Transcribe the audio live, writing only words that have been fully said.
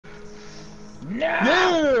No!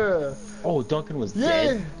 Yeah! Oh, Duncan was Yeah!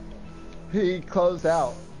 dead? He closed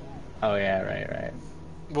out. Oh, yeah, right.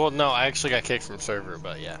 Well, no, I actually got kicked from server,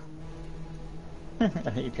 but yeah.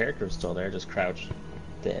 Your character was still there, just crouched,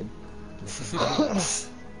 dead. Can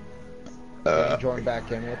you join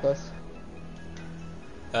back in with us?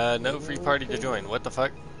 No free party to join. What the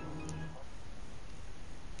fuck?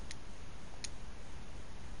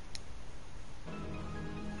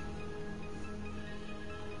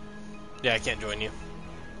 Yeah, I can't join you.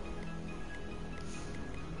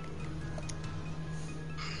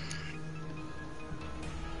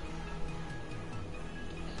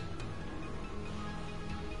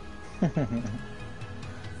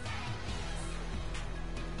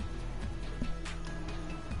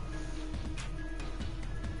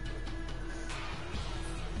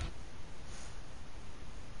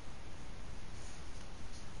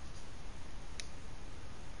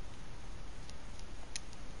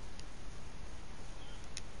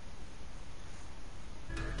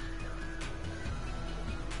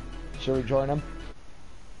 Should we join him?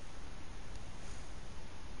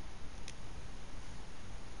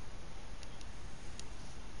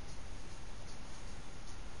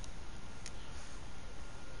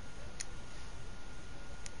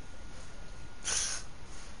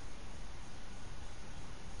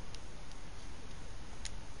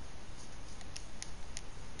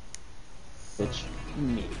 Bitch.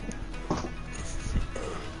 Me.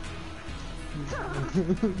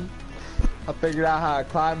 I figured out how to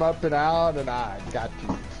climb up and out, and I got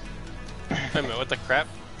you. Wait a minute, what the crap?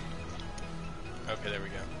 Okay, there we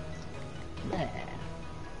go.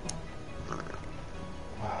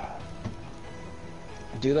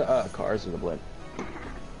 Do the cars or the blimp?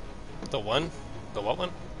 The one? The what one?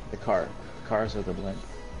 The cars or the blimp?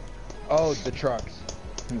 Oh, the trucks.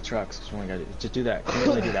 And the trucks. Just do that. Can you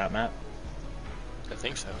really do that map? I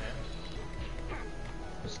think so, yeah.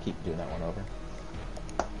 Just keep doing that one over.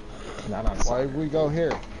 Not on Why soccer. did we go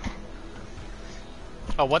here?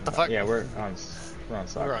 Oh, what the fuck? Yeah, we're on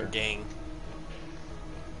soccer. We're on gang.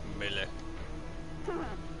 Melee.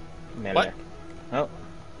 Melee. What? Oh.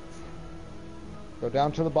 Go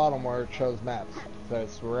down to the bottom where it shows maps. It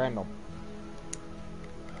says random.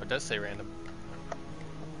 Oh, it does say random.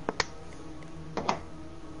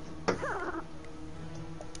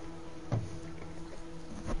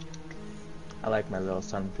 I like my little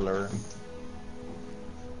sunflower.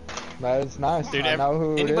 That is nice. Dude, I know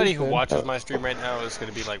who anybody it is, who then. watches my stream right now is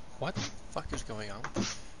gonna be like, what the fuck is going on?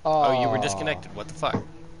 Oh, you were disconnected. What the fuck?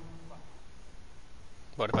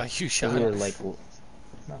 What about you, So Sean? we were like,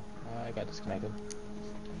 no, I got disconnected.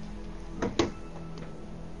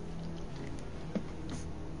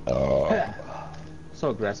 So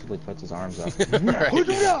aggressively puts his arms up. Right.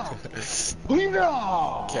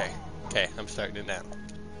 Okay. Okay, I'm starting it now.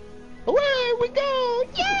 Away we go!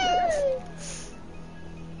 Yay!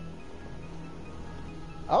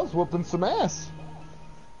 I was whooping some ass.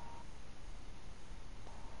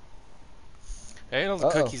 I ate all the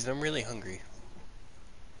cookies and I'm really hungry.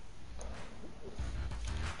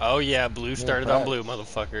 Oh yeah, blue started on blue,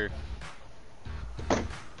 motherfucker.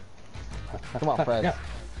 Come on, Frags.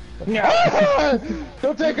 No.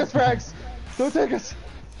 Don't take us, Frags! Don't take us!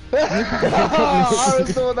 I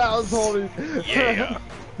was the one that was holding. Yeah.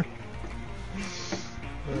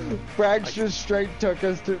 Frags just straight took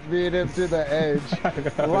us to being him to the edge.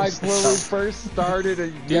 Like when we first started.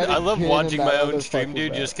 Dude, I love watching my own stream,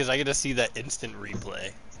 dude, just because I get to see that instant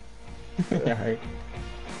replay. Alright.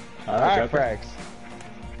 Alright, Frags.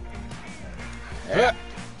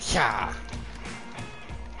 Yeah.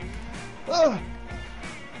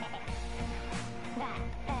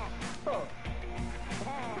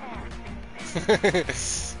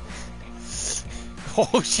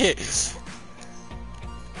 Oh shit.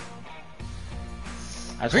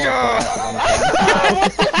 I just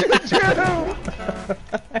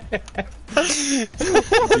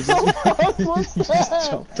want to just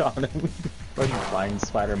jumped on him. Fucking flying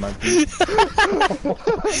spider monkey.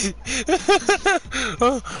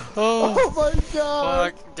 Oh my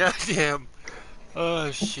god! Fuck, goddamn.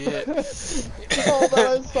 Oh shit. All that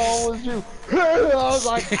I saw was you. I was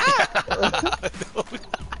like,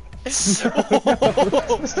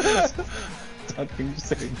 Duncan just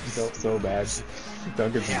saved himself so bad.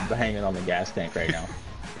 Duncan's hanging on the gas tank right now.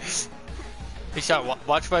 Hey, Sean,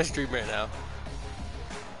 watch my stream right now.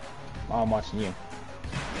 Oh, I'm watching you.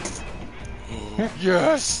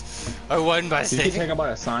 Yes! I won by Did you sticking. think about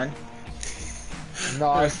a sign? no,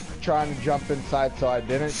 I was trying to jump inside so I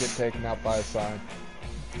didn't get taken out by a sign.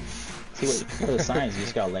 See, for the signs, you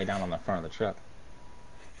just gotta lay down on the front of the truck.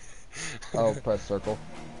 Oh, press circle.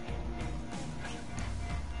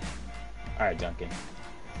 Alright, Duncan.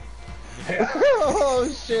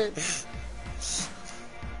 Oh shit!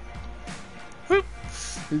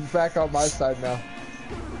 He's back on my side now.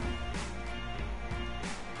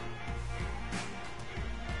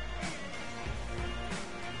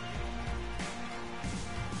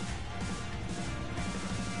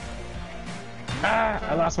 Ah!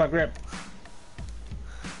 I lost my grip.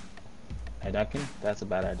 Hey, Duncan, that's a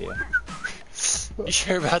bad idea. You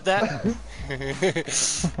sure about that?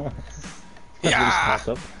 Yeah!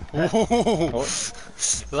 Yeah! Ooh.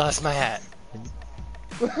 Lost my hat.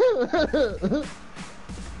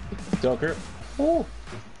 Joker. Ooh.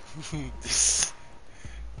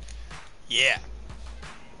 Yeah.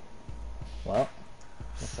 Well,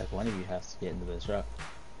 looks like one of you has to get into this truck.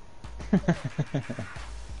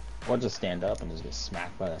 Or just stand up and just get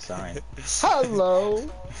smacked by the sign. Hello.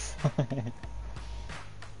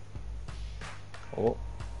 Oh.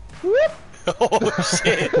 Whoop. Oh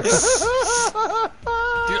shit. Dude,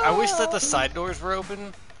 I wish that the side doors were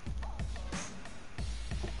open.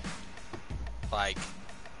 Like.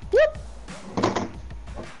 Whoop.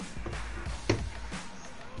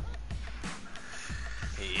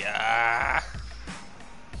 Yeah.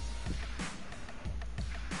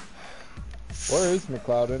 Where is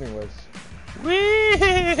McLeod anyways? Whee!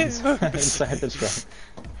 Inside the truck.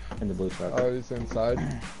 In the blue truck. Oh, he's inside.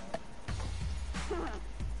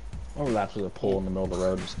 Overlaps with a pole in the middle of the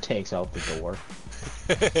road, just takes out the door.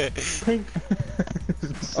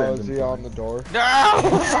 Oh, is he on the door? No!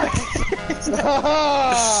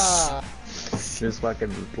 This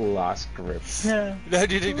fucking lost grip. No,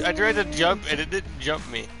 dude, I tried to jump and it didn't jump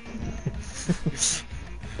me.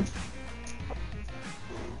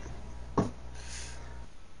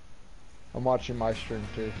 I'm watching my stream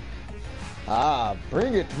too. Ah,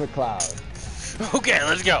 bring it, McLeod. Okay,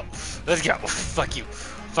 let's go. Let's go. Fuck you.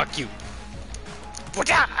 Fuck you.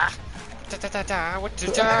 Whatcha? Da-da-da-da,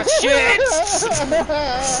 what-da-da, shit!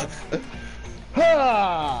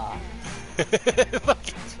 Ha!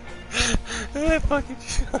 Fucking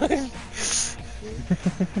Sean.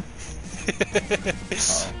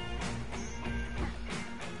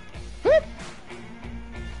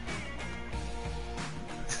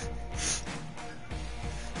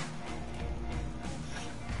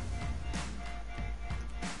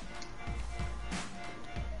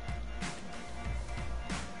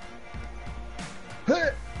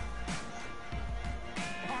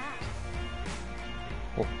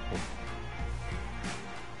 Oh,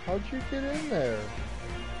 How'd you get in there?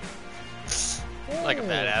 Like a Hey,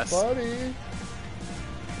 badass. buddy.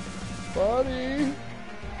 Buddy.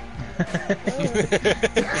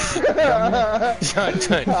 Sean,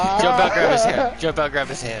 jump out, grab his hand. Jump out, grab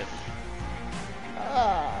his hand.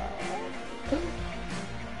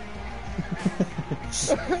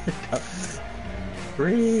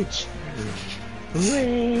 Reach!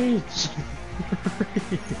 Reach!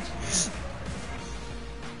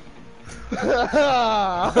 Shut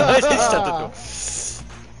the door.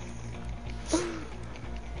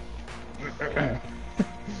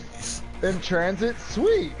 In transit,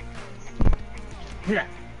 sweet. Yeah.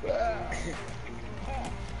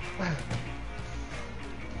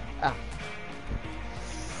 Ah.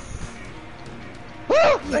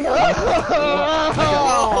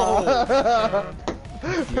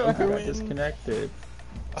 Joker got disconnected.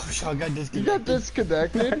 Oh, Sean got You disconnected. got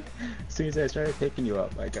disconnected? As soon as I started picking you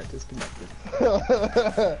up, I got disconnected.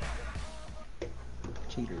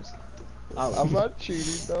 Cheaters. I'm not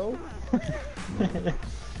cheating though.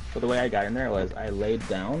 But the way I got in there was I laid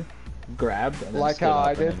down, grabbed, and then Like stood how up I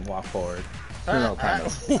and did? then walked forward. No, kind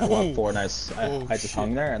of. I walked forward and Oh, I just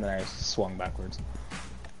hung there and then I swung backwards.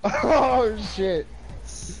 Oh shit.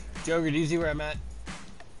 Joker, do you see where I'm at?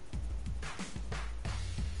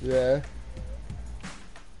 Yeah.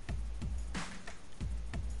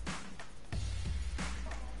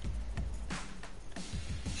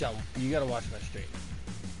 Sean, you gotta watch my stream.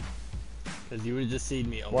 Cause you would've just seen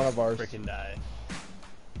me One almost of ours. freaking die.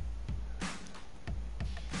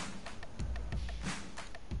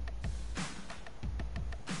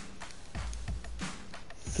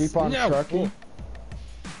 Keep on No. trucking.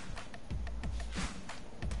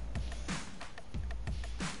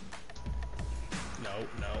 No,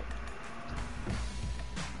 no.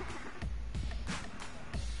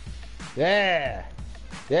 Yeah.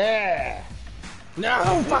 Yeah.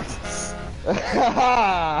 No, fuck!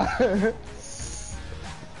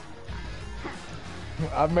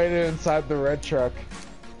 I made it inside the red truck.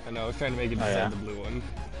 I know, I was trying to make it inside yeah? the blue one.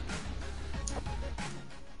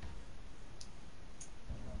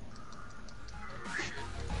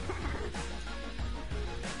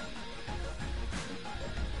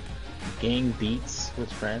 Gangbeats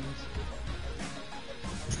with friends.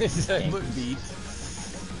 Gangbeats.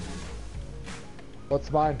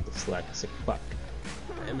 What's mine? Dyslexic fuck.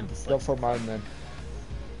 I'm a Go dyslexic. for mine then.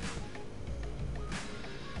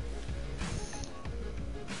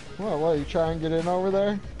 What, you try and get in over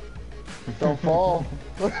there? Don't fall.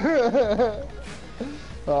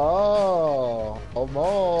 Oh,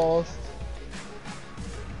 almost.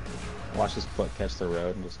 Watch his foot catch the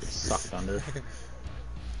road and just get sucked under.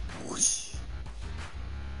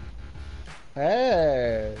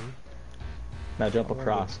 Hey. Now jump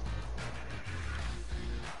across.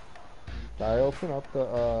 Did I open up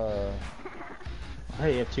the,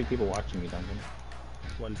 Hey, you have 2 people watching you, Duncan.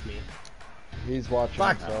 One's me. He's watching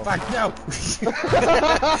Fuck, himself. fuck, no!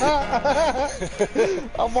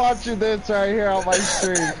 I'm watching this right here on my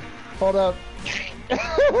stream. Hold up.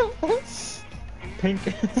 Pink.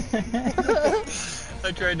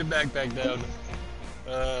 I tried to back down.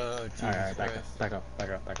 Oh, Jesus Alright, back Christ. up, back up, back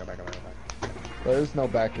up, back up, back up, back up. There's no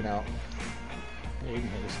backing out. Yeah, you can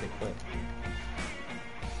hit a stick foot.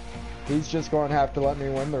 He's just going to have to let me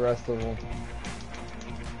win the rest of them.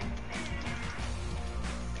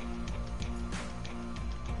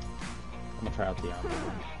 I'm gonna try out the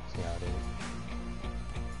online, see how it is.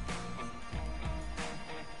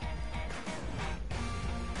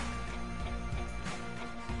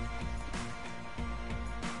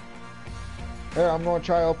 Here, I'm going to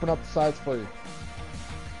try to open up the sides for you.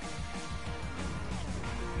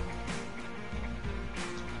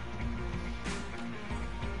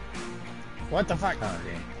 What the fuck? Oh,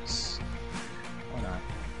 games. Why not?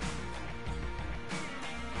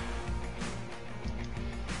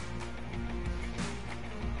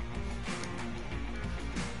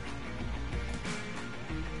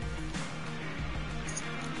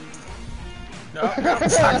 No,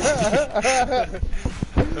 fuck.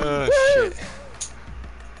 Oh, shit.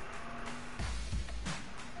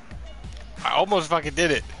 I almost fucking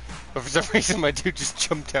did it. But for some reason, my dude just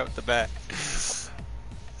jumped out the back.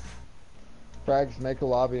 Frags, make a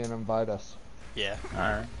lobby and invite us. Yeah.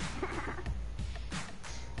 Alright.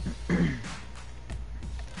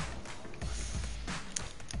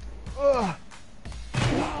 Ugh.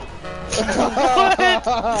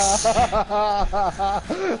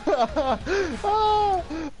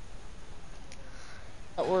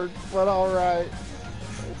 That worked, but alright.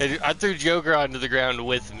 And I threw Joker onto the ground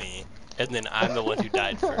with me, and then I'm the one who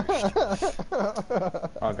died first.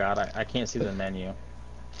 Oh god, I can't see the menu.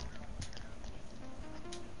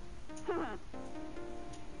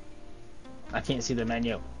 I can't see the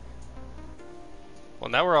menu. Well,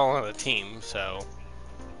 now we're all on a team, so...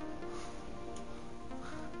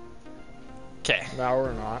 Okay. Now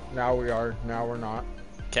we're not. Now we are. Now we're not.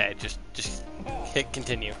 Okay, just hit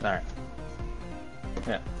continue. Alright.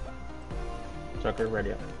 Yeah. Joker,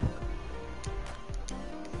 ready up.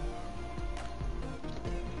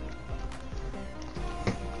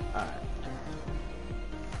 Alright.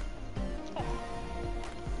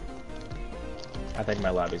 I think my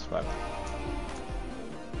lobby's fucked.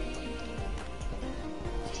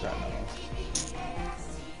 Start my mouth.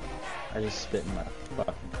 I just spit in my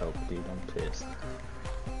fucking coke, dude. I'm pissed.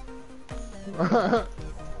 Alright.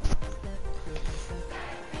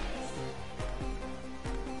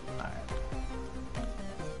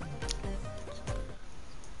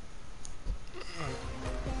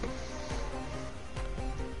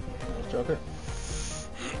 There's Joker.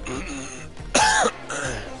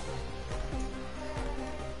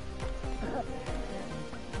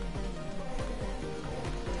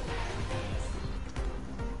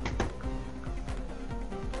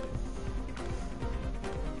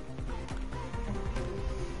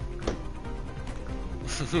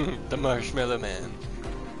 The Marshmallow Man.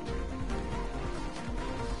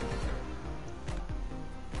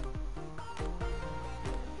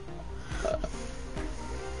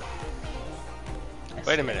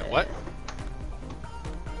 Wait a minute, what?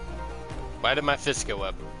 Why did my fist go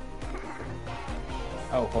up?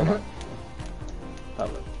 Oh, hold on.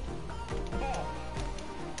 Public.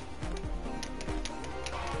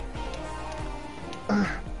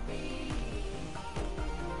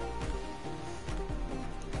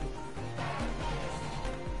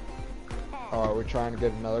 Oh, are we trying to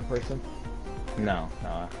get another person? No,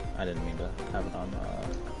 I didn't mean to have it on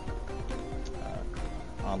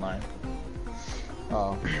online.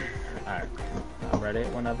 Oh. Alright, I'm ready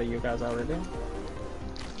whenever you guys are ready.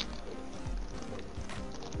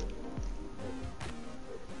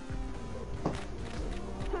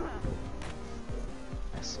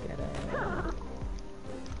 Let's get it.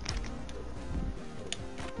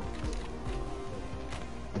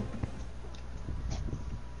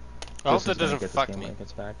 I hope This is that gonna doesn't get this fuck game me. when it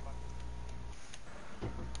gets back.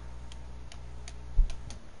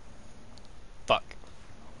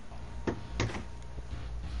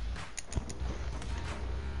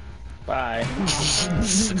 Bye.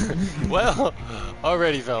 Well,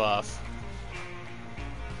 already fell off.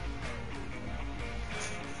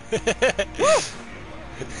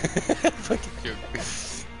 Fucking joke.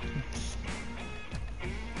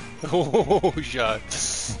 Oh, shot.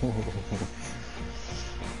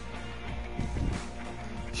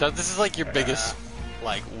 Shot, this is like your biggest,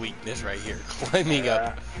 like, weakness right here. Climbing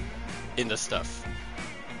up into stuff.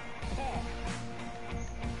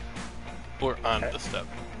 Or on the stuff.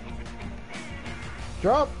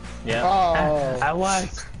 Drop. Yeah. Oh. I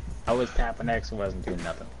was tapping X and wasn't doing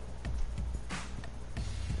nothing.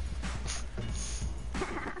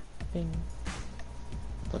 Bing.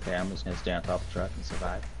 It's okay, I'm just gonna stay on top of the truck and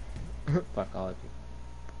survive. Fuck all of you.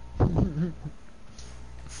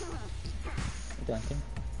 Hey, Duncan.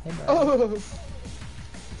 Hey, bud. Oh.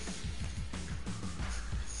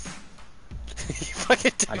 You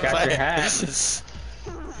fucking I got your hat.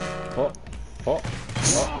 Oh, oh,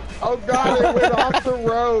 oh. Oh god, it went off the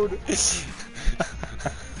road. You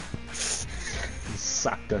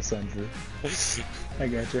sucked us under. I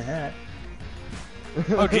got your hat.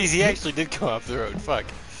 Oh, geez, he actually did come off the road. Fuck.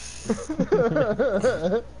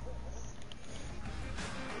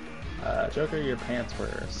 Joker, your pants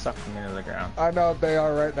were sucking into the ground. I know they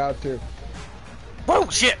are right now too. Whoa,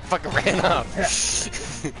 shit! Fucking ran off.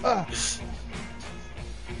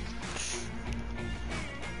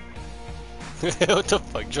 What the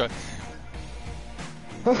fuck, truck?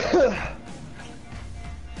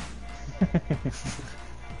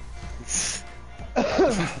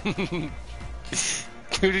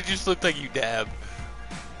 Dude, it just looked like you dabbed.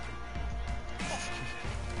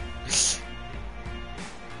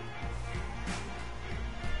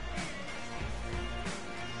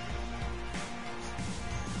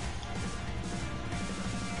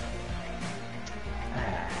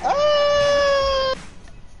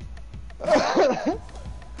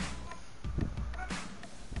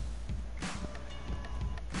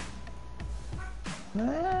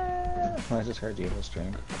 I just heard you in the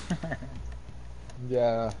stream.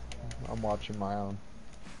 Yeah, I'm watching my own.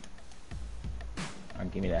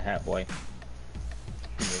 Give me that hat, boy.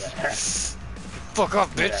 Give me that hat. Fuck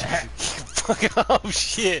off, bitch! Yeah. Fuck off,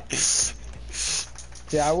 shit!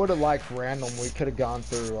 Yeah, I would have liked random. We could have gone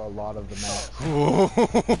through a lot of the map.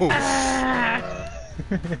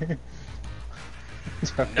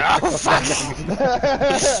 No, fuck!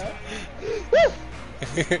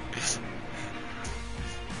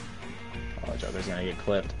 Oh, Joker's gonna get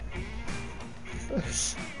clipped.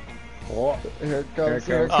 Oh, Here it comes.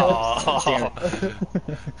 Here Here it it comes. comes.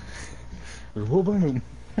 Oh. Whoa, boom.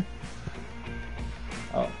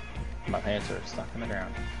 Oh, my pants are stuck in the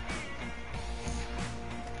ground.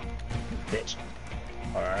 Bitch.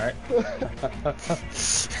 Alright.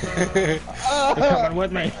 You're coming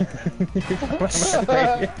with me. You're coming with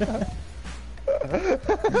me.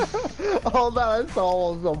 All that I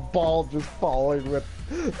saw was a ball just falling with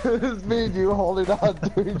it's me and you holding on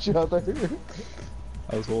to each other.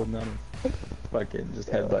 I was holding on. Fucking just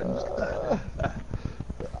headbutting.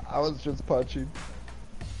 I was just punching.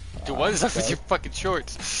 Dude, what is up with your fucking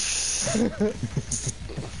shorts?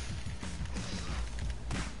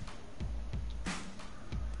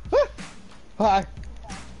 Hi.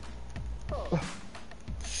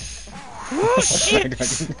 Oh shit!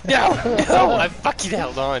 No, no, I fucking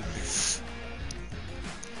held on.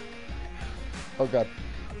 Oh god.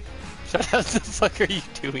 Shut up, the fuck are you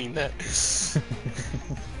doing that?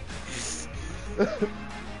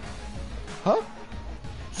 Huh?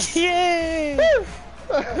 Yay!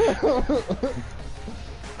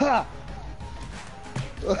 Ha!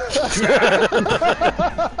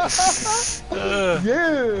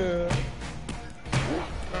 Yeah!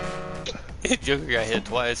 Joker got hit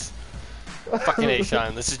twice. Fucking A,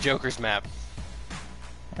 Sean. This is Joker's map.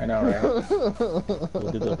 I know, right?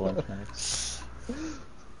 We'll do the blimp next.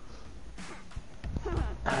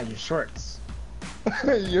 Ah, your shorts.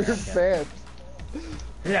 Your pants.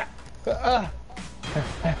 Yeah. I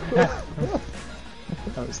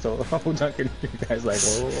was still. Oh, Duncan, you guys like,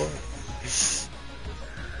 whoa.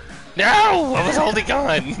 No! I was holding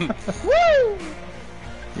on! Woo!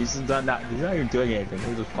 He's not even doing anything,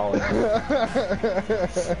 he's just falling.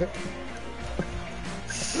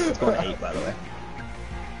 It's going 8, by the way.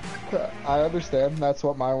 I understand, that's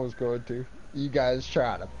what mine was going to. You guys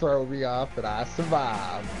try to throw me off and I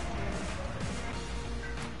survive.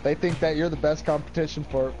 They think that you're the best competition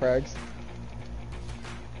for it, Craigs.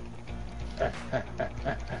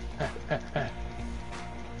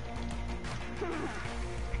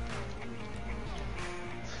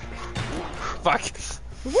 Fuck!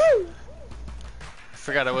 Woo! I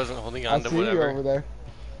forgot I wasn't holding I on to see whatever. you over there.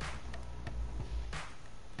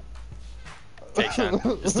 Sean.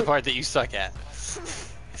 It's the part that you suck at.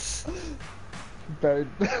 Better.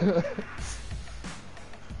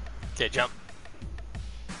 Okay, jump.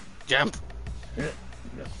 Jump.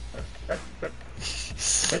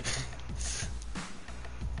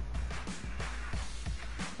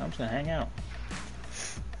 I'm just gonna hang out.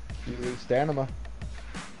 You lose stamina.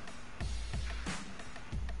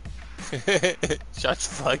 Sean's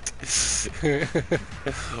fucked.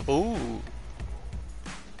 Ooh.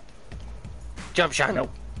 Jump, Sean.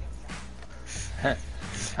 Nope.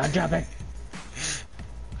 I'm jumping.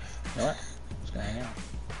 You know what? I'm just gonna hang out.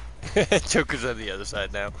 Joker's on the other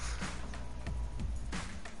side now.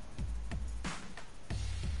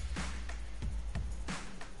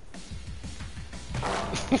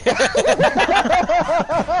 I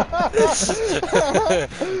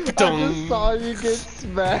just saw you get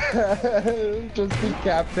smashed. Just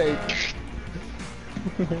decapitate.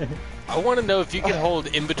 I want to know if you can hold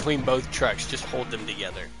in between both trucks. Just hold them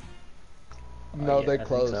together. No, yeah, they I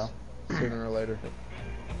close think so. sooner or later.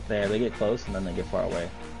 They get close and then they get far away.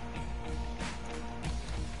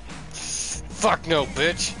 Fuck no,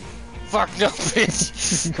 bitch. Fuck no,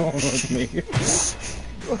 bitch. Going with me.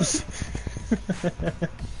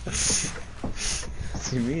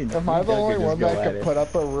 See me? Am I the only one that can put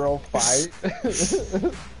up a real fight?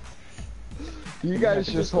 You guys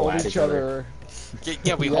just hold each other.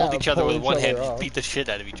 Yeah, we hold each other pull with one each hand other and up. beat the shit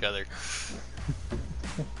out of each other.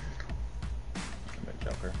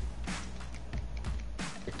 Joker.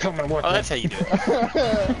 You're coming with Oh, me. that's how you do it.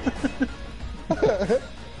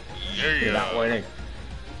 You're not winning.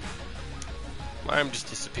 My arm just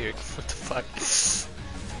disappeared. What the fuck?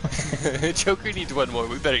 Joker needs one more.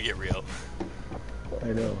 We better get real. I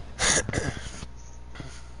know.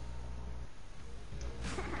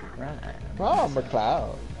 Right. Oh,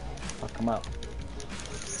 McCloud. Fuck him up.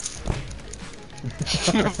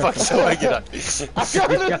 Fuck, so I get up. I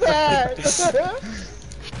got attacked!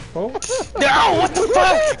 Oh. No, what the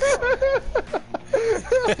fuck?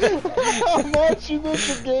 I'm watching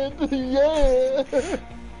this again. Yeah.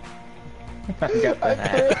 I got the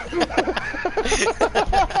hat.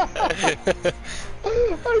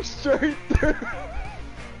 I'm straight through.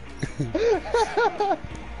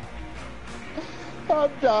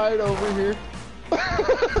 I'm dying over here.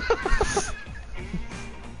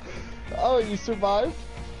 Oh, you survived?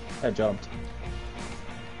 I jumped.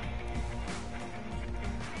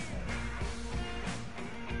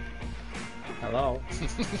 Hello.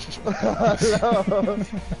 Hello.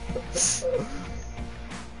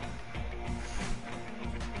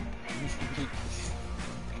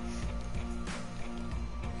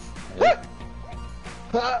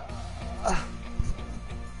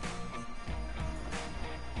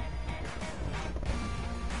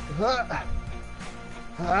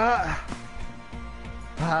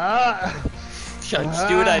 Sean, just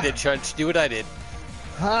do what I did, Sean. Just do what I did.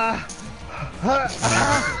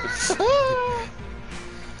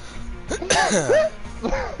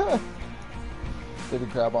 Did he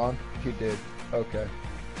grab on? He did. Okay.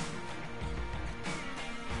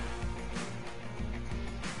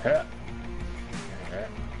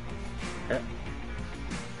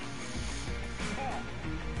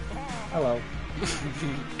 Hello.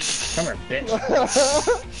 Come here, bitch.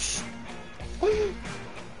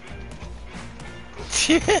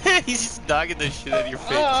 He's just knocking the shit out of your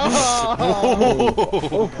face.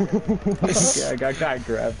 Okay, I got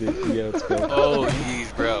grabbed it. Yeah, let's go. Oh,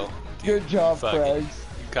 jeez, bro. Good job, Fuck it. Frags.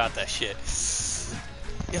 You got that shit.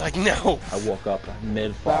 You're like, no. I woke up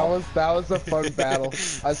mid-fall. That was a fun battle.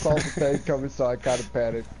 I saw the thing coming, so I kind of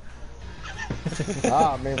panicked.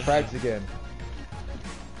 Ah, man, Frags again.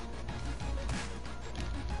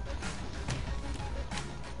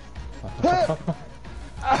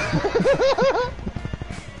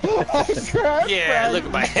 Yeah, look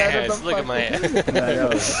at my ass. Look at my ass. I know.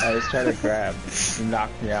 I was trying to grab. He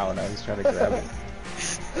knocked me out and I was trying to grab it.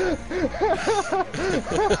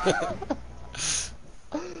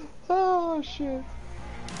 Oh, shit.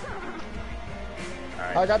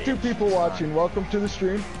 Right, I got two bitch, people it's watching. Welcome to the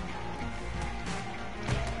stream.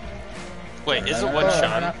 Wait, is it one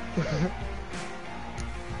Sean?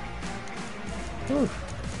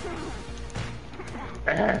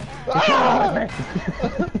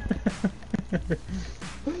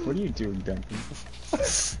 What are you doing, Duncan?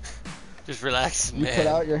 Just relax, You man. put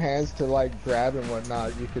out your hands to like grab and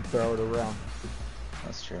whatnot, you could throw it around.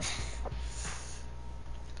 That's true.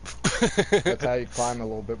 That's how you climb a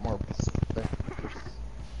little bit more.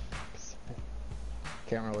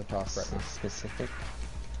 Can't really talk right now. Specific?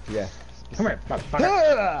 Yeah. Come here,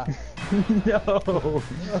 motherfucker. No!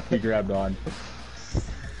 He grabbed on.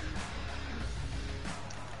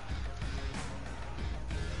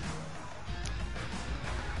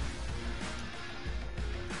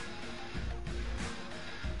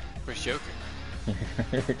 Where's Joker?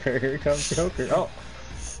 Here comes Joker. Oh!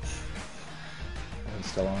 He's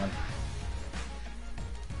still on.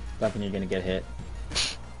 Thinking you're gonna get hit.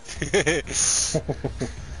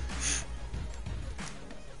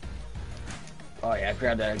 Oh yeah,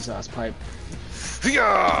 grab that exhaust pipe.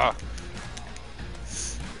 Yeah!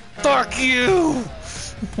 Fuck you!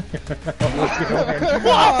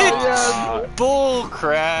 What? Yes. Bull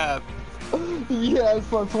crap! Yes,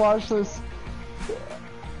 let's watch this.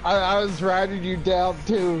 I was riding you down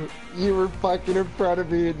too. You were fucking in front of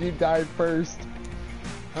me and you died first.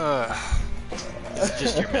 It's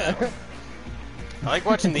just your mouth. I like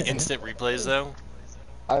watching the instant replays though.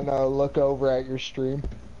 I know, look over at your stream.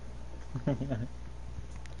 My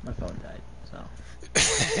phone died, so.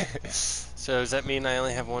 So does that mean I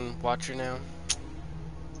only have one watcher now?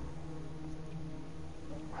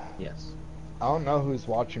 Yes. I don't know who's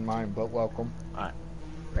watching mine, but welcome. Alright.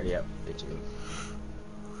 Ready up, bitch.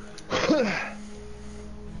 I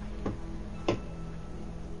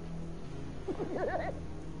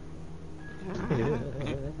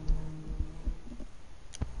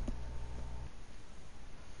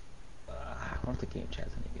don't think game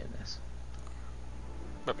chat's any good in this.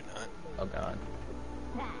 Probably not. Oh god.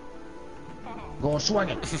 Going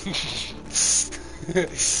swinging!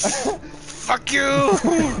 Fuck you!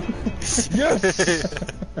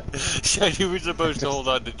 Yes! Yeah, you were supposed to hold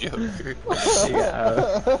on to Joker.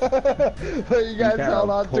 Yeah. You guys held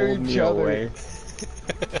on to each other. Away.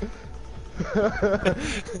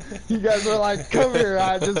 You guys were like, come here.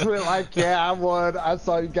 I just went like, yeah, I won. I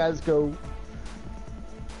saw you guys go.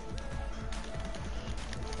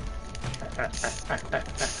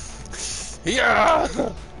 Yeah!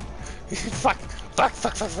 Fuck! Fuck!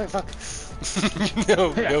 Fuck! Fuck! Fuck! Fuck!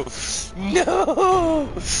 No! No! No!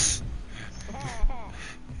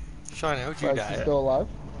 Sean, how'd you Is he die? still alive?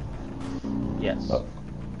 Yes.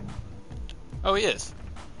 Oh, he is.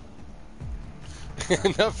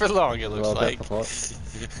 Not for long, it It's a looks little like. difficult.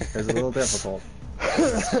 It's a little difficult.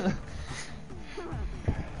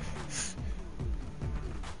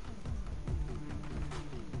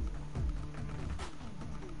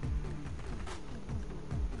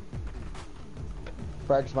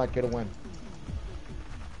 Frags might get a win.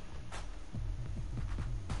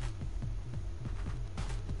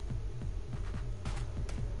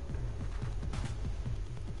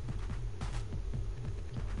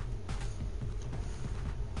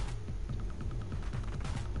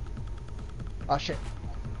 Oh shit.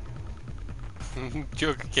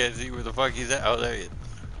 Joker can't see where the fuck he's at. Oh, there he is.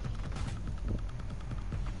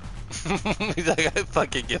 He's like, I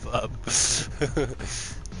fucking give up.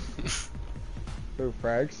 Who,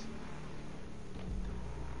 Frags?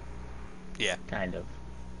 Yeah. Kind of.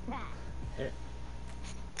 You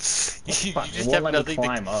Fuck, it just won't have let me nothing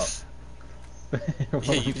climb to... up. It won't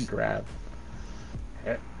Yeah, let you me just- grab.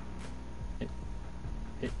 Hit. Hit.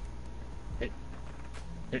 Hit. Hit.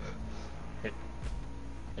 Hit. Hit.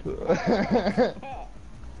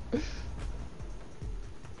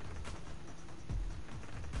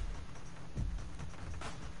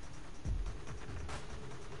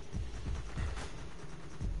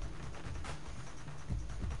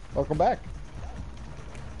 Welcome back.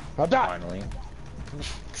 Now die! Finally.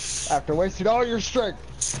 After wasting all your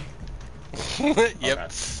strength.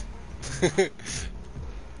 Yep.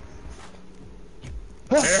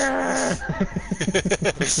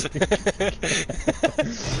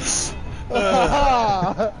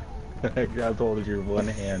 I grabbed hold of your one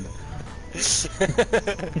hand.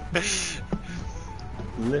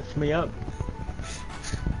 Lift me up.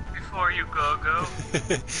 Before you go.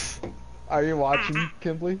 Are you watching,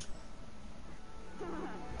 Kimberly?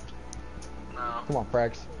 No. Come on,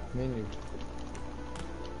 Frags. Me and you.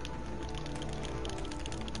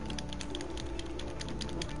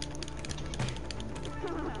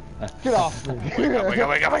 Get off me. Wake up, wake up,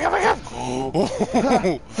 wake up, wake up, wake up!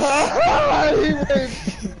 He went.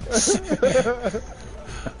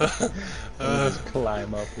 Just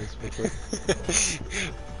climb up this quickly.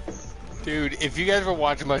 Dude, if you guys were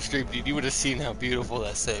watching my stream, dude, you would have seen how beautiful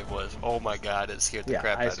that save was. Oh my god, it scared the Yeah,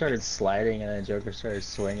 crap I out started sliding and then Joker started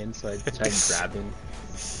swinging, so I tried to grab him.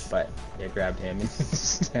 But I grabbed him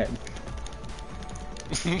instead.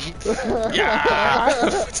 of me. Yeah!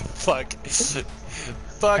 Fuck.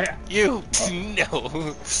 Fuck you!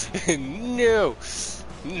 No! No!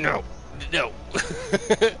 No! No!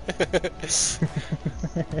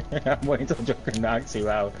 I'm waiting until Joker knocks you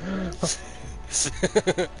out. No!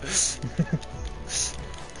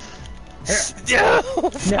 No!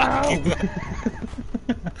 Fuck you.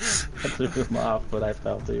 I threw him off, but I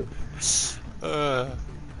fell too.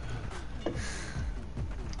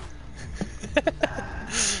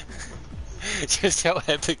 Just how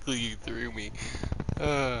epically you threw me.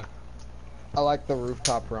 I like the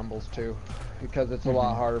rooftop rumbles too, because it's a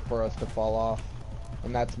lot harder for us to fall off,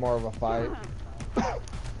 and that's more of a fight.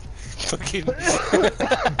 Fucking.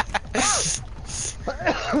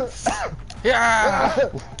 Yeah!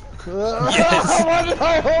 Yes! Why did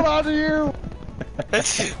I hold on to you?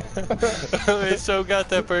 I so got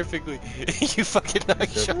that perfectly. You fucking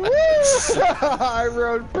knocked shot. I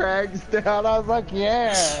rode Prags down. I was like,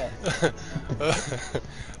 yeah.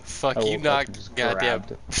 Fuck, you knocked goddamn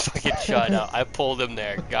fucking shot out. I pulled him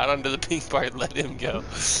there, got onto the pink part, let him go,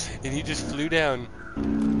 and he just flew down.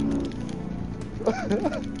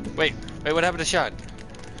 Wait, what happened to Sean?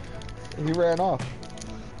 He ran off.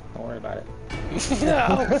 Don't worry about it.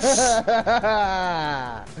 No!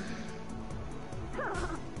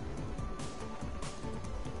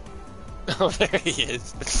 Oh, there he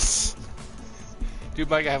is. Dude,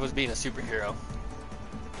 my guy was being a superhero.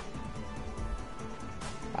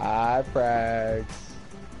 Hi, Prags.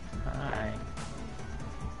 Hi.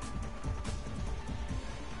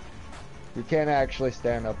 You can't actually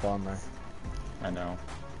stand up on there. I know.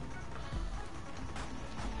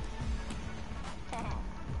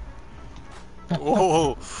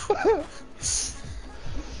 Whoa!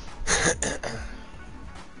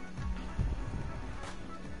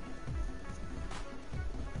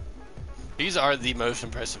 These are the most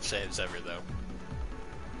impressive saves ever, though.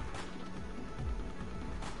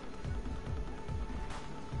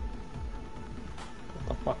 What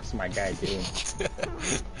the fuck's my guy doing?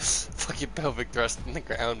 Fucking pelvic thrust in the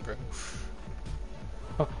ground, bro.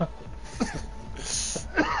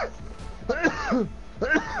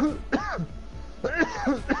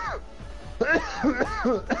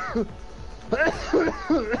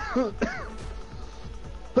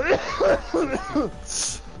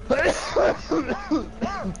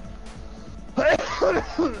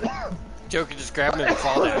 Joker just grab him and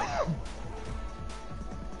fall down.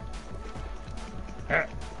 Alright.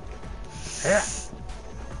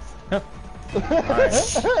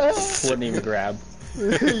 Wouldn't even grab.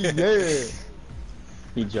 Yeah.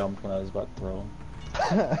 He jumped when I was about to throw him.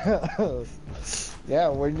 Yeah,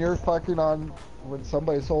 when you're fucking on, when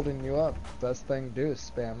somebody's holding you up, best thing to do is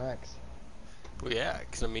spam X. Well, yeah,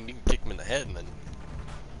 because I mean, you can kick him in the head and then.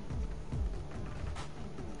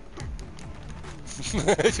 You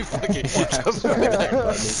fucking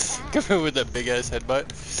come in with that big ass headbutt.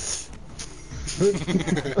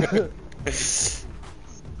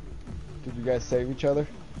 Did you guys save each other?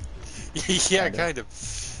 Yeah, kind of.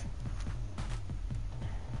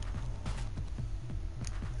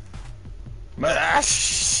 Ah,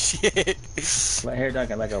 shit. Let here,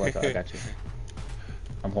 Duncan. Let go. I got you.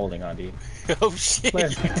 I'm holding on to you. Oh shit! You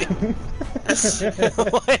did.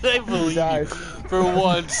 Why did I believe you for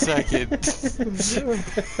 1 second?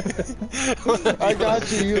 I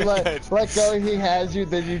got you. You let go. He has you.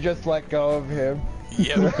 Then you just let go of him.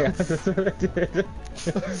 Yep. Yeah, that's what I did.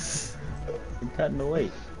 I'm cutting the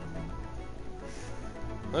weight.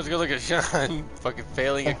 Let's go look at Sean fucking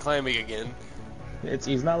failing at climbing again.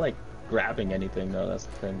 He's not like grabbing anything though. That's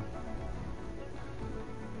the thing.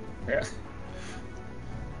 Yeah.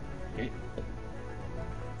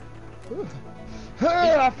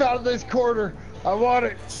 Hey, I found this quarter. I want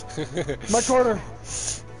it. My quarter.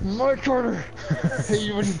 My quarter.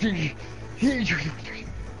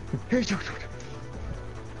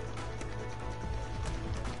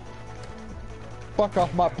 Fuck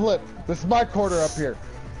off my blip. This is my quarter up here.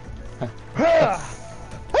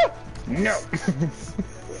 No.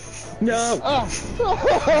 No. Oh.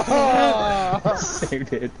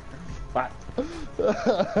 Saved it. What?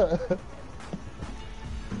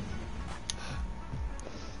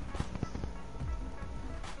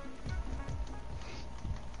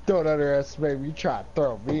 Don't underestimate me. Try to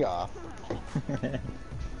throw me off.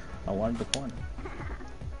 I wanted the corner.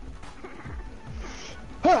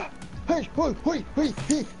 Hey, wait.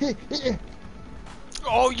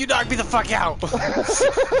 Oh, you knocked me the fuck out!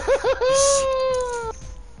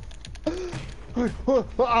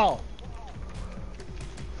 Oh.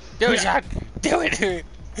 Do it, Sean! Do it!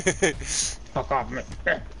 Fuck off me.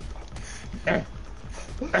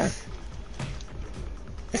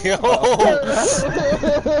 Oh!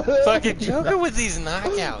 Fucking Joker with these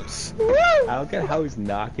knockouts. I don't get how he's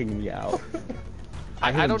knocking me out.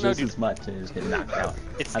 I don't know, just dude. as much and just get knocked out.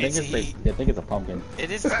 I think it's it's a pumpkin. It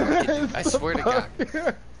is a pumpkin, dude. I swear to God.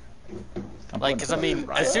 Like, cause I mean,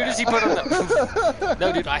 as soon as he put on the...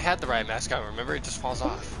 No, dude, I had the riot mask on, remember? It just falls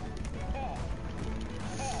off.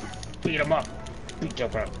 Beat him up. Beat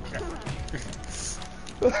Joker up.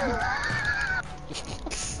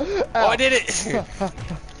 Oh, I did it!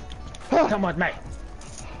 Come on, mate.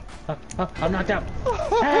 I'm knocked out.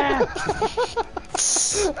 Ah!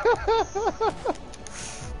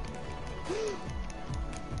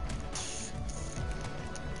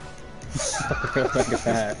 Look at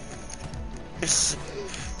that.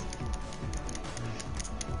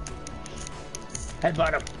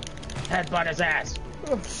 Headbutt him. Headbutt his ass.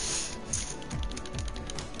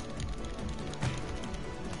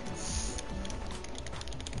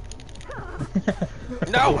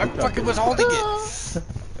 No, I fucking was holding it.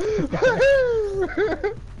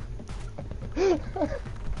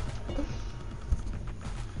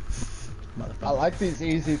 I like these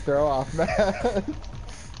easy throw off, man.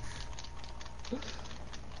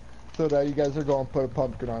 So now you guys are going to put a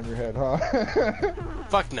pumpkin on your head, huh?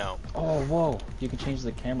 Fuck no. Oh, whoa. You can change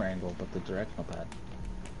the camera angle, but the directional pad.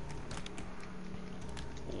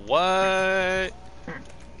 What?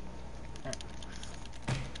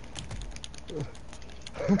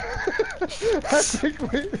 I think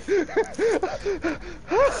we...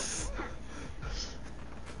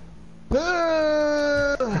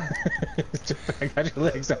 I got your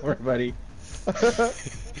legs over, buddy.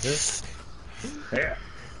 Yeah.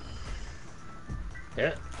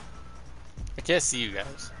 Yeah. I can't see you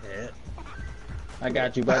guys. Yeah. I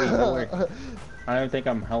got you, buddy. Don't worry. I don't think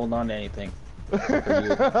I'm holding on to anything.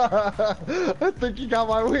 I think you got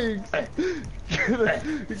my wings.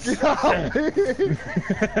 Get off me.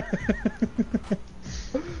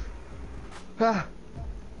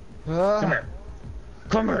 Come here.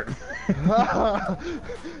 Come here.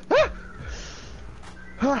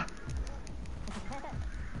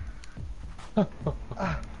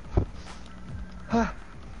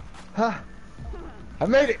 I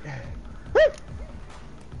made it.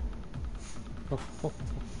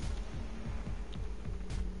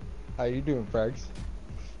 How you doing, Frags?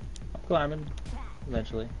 I'm climbing.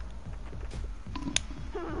 Eventually.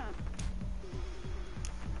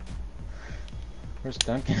 Where's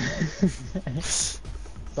Duncan?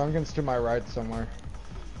 Duncan's to my right somewhere.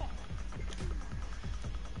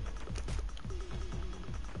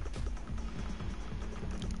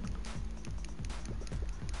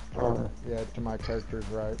 Yeah, to my character's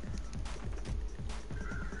right.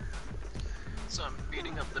 So I'm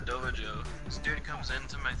beating up the dojo. This dude comes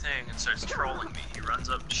into my thing and starts trolling me. He runs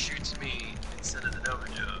up, shoots me instead of the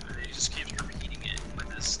dojo, and then he just keeps repeating it with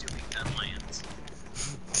his stupid gun lands.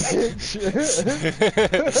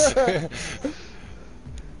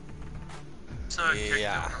 So I kicked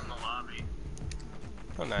him from the lobby.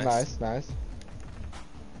 Oh, nice. Nice, nice.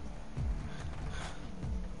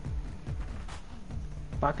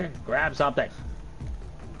 Fucking grab something.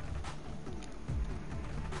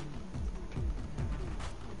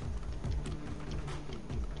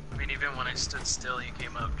 I mean, even when I stood still, you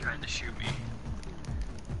came up trying to shoot me.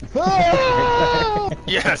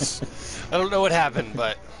 Yes! I don't know what happened,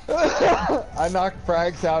 but... I knocked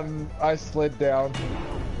Frags out and I slid down.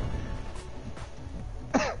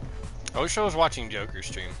 I wish I was watching Joker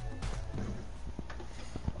stream.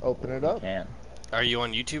 Open it up. Can. Are you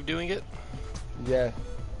on YouTube doing it? Yeah.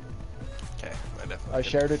 Okay, I definitely I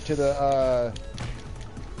can. shared it to the,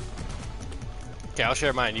 Okay, I'll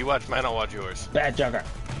share mine. You watch mine, I'll watch yours. Bad Joker.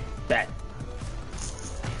 Bad.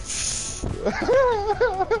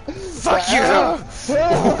 Fuck you!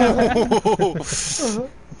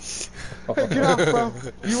 Get out, bro.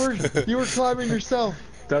 You were climbing yourself.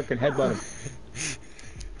 Duncan, headbutt him.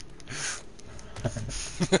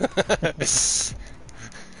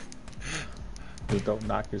 Dude, don't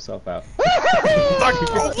knock yourself out. Fuck!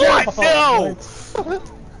 What? No!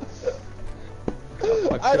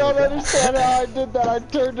 I don't understand how I did that. I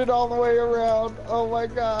turned it all the way around. Oh my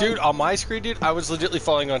god. Dude, on my screen, dude, I was legitimately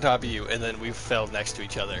falling on top of you, and then we fell next to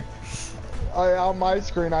each other. On my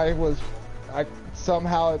screen, I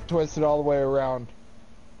somehow it twisted all the way around.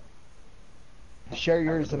 Share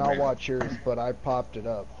yours and I'll watch yours, but I popped it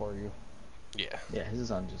up for you. Yeah. Yeah, his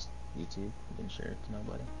is on just YouTube. You can share it to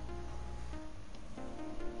nobody.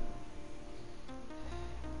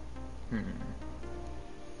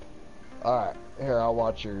 Alright, here, I'll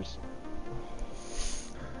watch yours.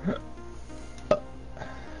 You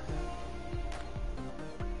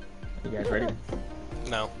guys ready?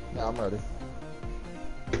 No. Yeah, I'm ready.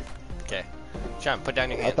 Okay. Sean, put down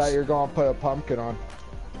your I hands. thought you were going to put a pumpkin on.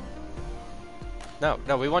 No,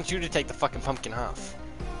 no, we want you to take the fucking pumpkin off.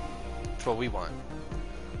 That's what we want.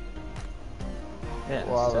 Yeah,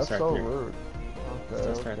 Wow, let's that's start so here. rude. Okay,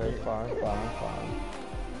 Let's start okay, here. fine.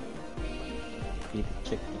 Eat the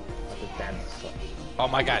chicken. The dinosaur. Oh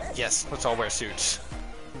my god, yes. Let's all wear suits.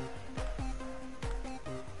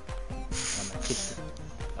 I'm a chicken.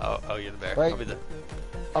 Oh, you're the bear. Right. I'll be the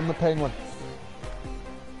I'm the penguin.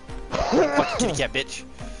 fucking kitty cat bitch.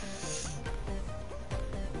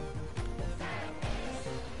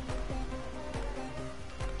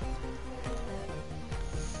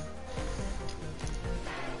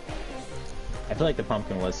 feel like the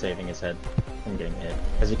pumpkin was saving his head from getting hit,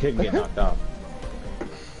 because he couldn't get knocked off.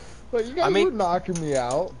 But you guys were knocking me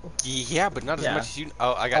out. Yeah, but not as much as you.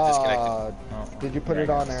 Oh, I got disconnected. Did you put it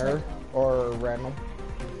on air or random?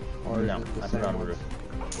 Or no, I put it on roof.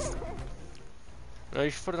 No, you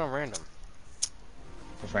should put it on random.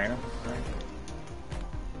 Just random?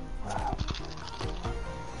 Wow.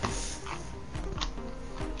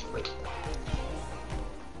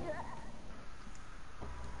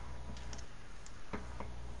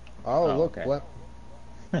 Oh, look, okay. what?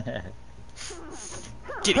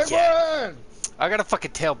 Get it, cat. I got a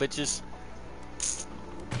fucking tail, bitches.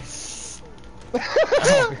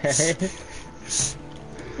 Okay.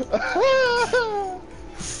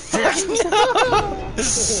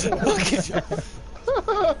 Look at you.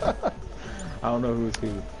 I don't know who's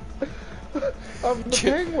who. I'm the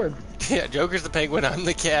penguin. Yeah, Joker's the penguin, I'm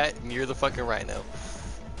the cat, and you're the fucking rhino.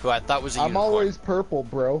 Who I thought was a unicorn. I'm always purple,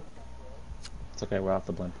 bro. It's okay, we're off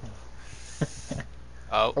the blimp.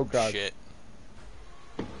 Oh, God. shit.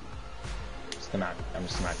 I'm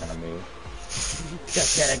just not gonna move.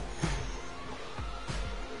 Just kidding.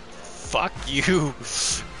 Fuck you.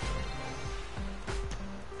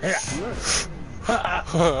 Yeah,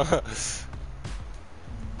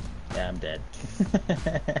 I'm dead.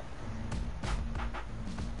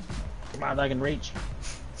 Come on, I can reach.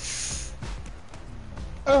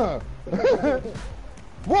 Work!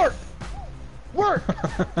 Work!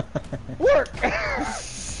 Work!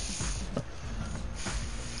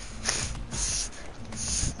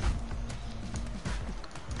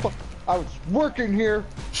 I was working here.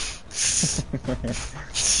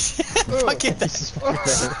 Fucking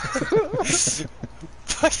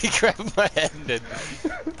fucking grab my hand and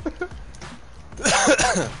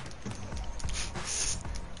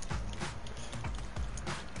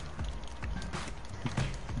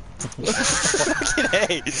fucking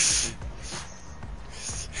hey.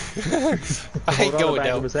 I ain't going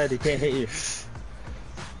down. His head, he can't hit you.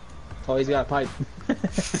 Oh, he's got a pipe.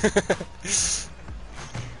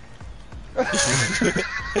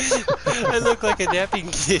 I look like a napping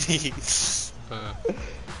kitty.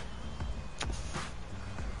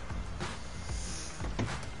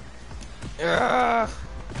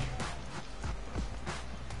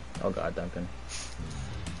 Oh god, Duncan.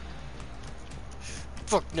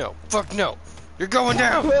 Fuck no, fuck no. You're going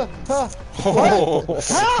down! What? How?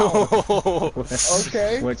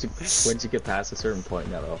 Okay. Once you get past a certain point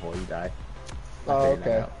in that little hole, you die. Oh,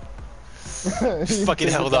 okay. Fucking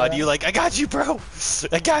held on. You like, I got you, bro.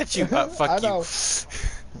 I got you. Fuck I you. know.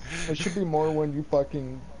 It should be more when you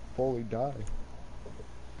fucking fully die.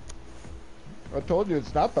 I told you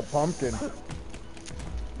it's not the pumpkin.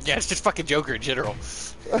 Yeah, it's just fucking Joker in general.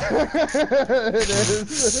 It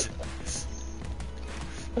is.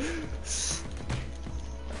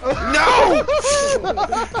 No!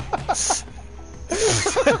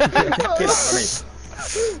 Get off of me.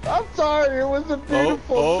 I'm sorry, it was a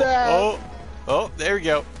beautiful death. Oh, there we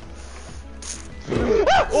go.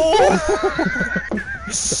 Oh!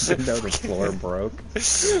 No, the floor broke.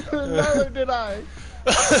 Neither did I.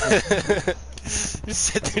 You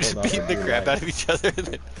sit there just beating the crap out of each other. And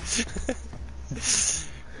then...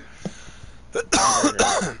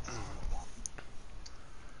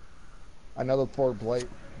 I know the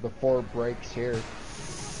four breaks here.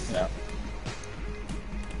 Yeah.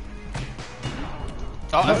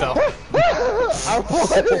 Oh, I fell.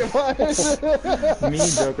 Me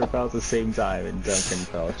and Joker fell at the same time, and Duncan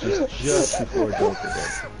fell just before Joker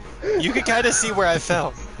did. You could kind of see where I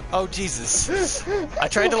fell. Oh, Jesus. I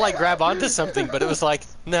tried to, like, grab onto something, but it was like,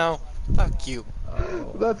 no, fuck you.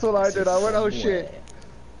 Oh, That's what I did. I went, oh shit.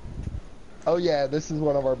 Oh yeah, this is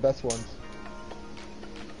one of our best ones.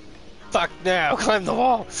 Fuck now, climb the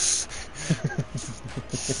wall.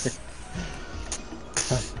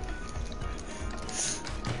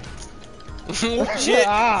 Oh, shit.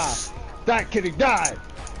 Ah! Die, kitty, die!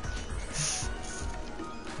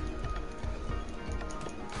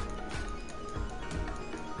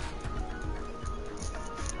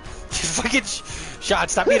 Fucking Sean,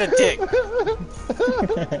 stop being a dick.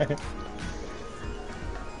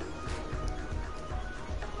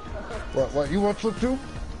 What, you want some too?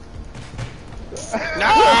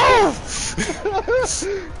 No!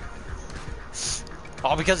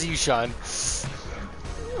 All because of you, Sean.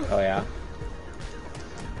 Oh yeah.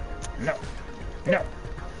 No. No.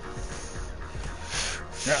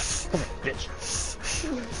 No. Come here, bitch.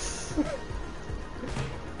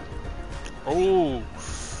 Oh.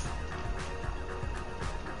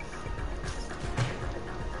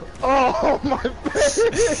 Oh my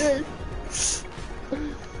face!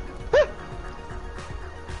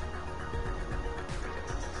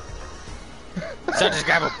 Sean, just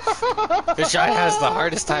grab him. Because Sean has the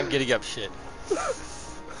hardest time getting up shit.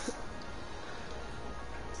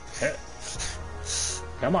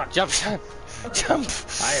 Come on. Jump, Sean. Jump.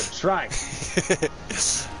 I am trying.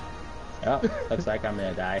 Oh, looks like I'm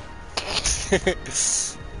gonna die.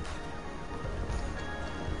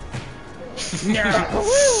 No!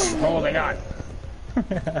 I'm holding on.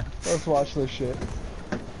 Let's watch this shit.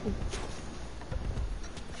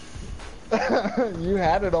 You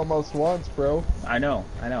had it almost once, bro. I know.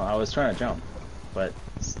 I was trying to jump, but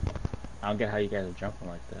I don't get how you guys are jumping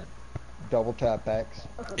like that. Double tap X.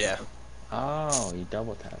 Yeah. Oh, you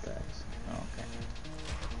double tap X. Oh, okay.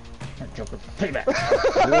 Joker, payback.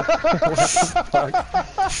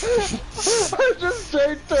 I just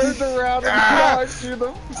straight turned around and knocked you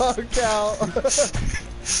the fuck out.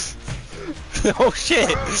 Oh shit!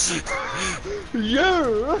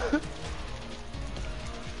 You!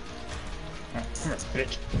 Come on,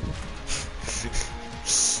 bitch.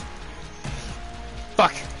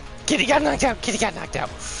 Fuck! Kitty got knocked out! Kitty got knocked out!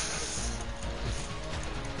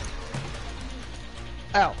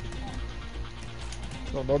 Ow!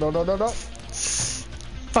 No.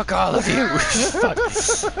 Fuck all of you! Fuck.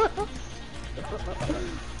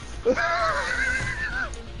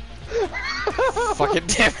 Fucking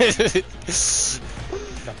damn it! The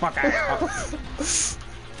fuck out.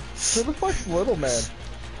 Who the fuck's Little Man?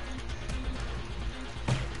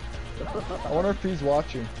 I wonder if he's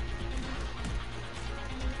watching.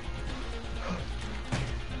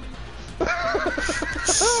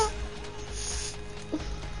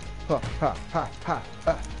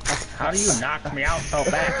 How do you knock me out so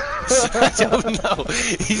fast? I don't know.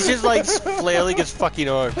 He's just like flailing his fucking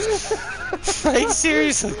arms. Like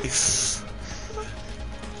seriously.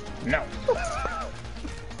 No.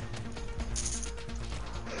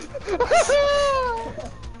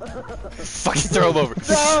 Fucking throw him over.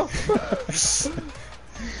 No!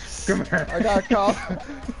 Come here. I got caught.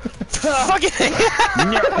 Fucking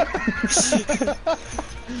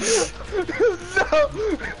No!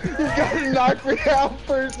 You gotta knock me out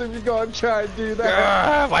first if you're gonna try and do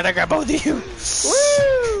that. why'd I grab both of you?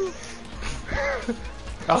 Woo!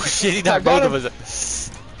 Oh shit, he knocked both of us.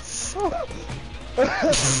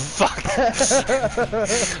 Fuck.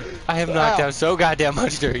 I have knocked out so goddamn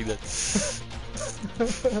much during this.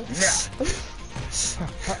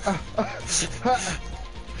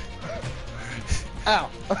 Ow.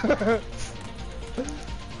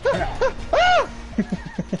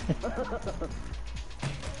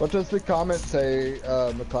 What does the comment say,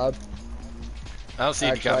 McLeod? I don't see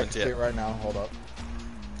any Actually, I comments can see yet. it right now. Hold up.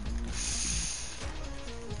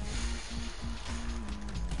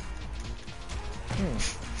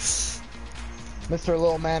 Mr.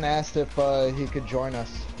 Little Man asked if he could join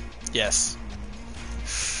us. Yes.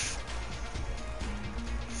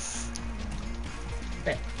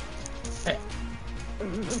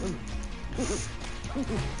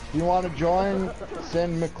 You want to join?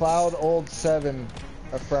 Send McLeod Old 7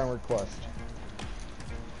 a friend request.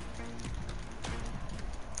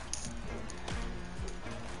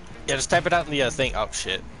 Yeah, just type it out in the thing. Oh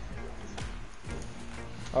shit.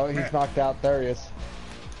 Oh, he's knocked out. There he is.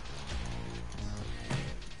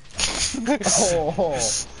 Oh.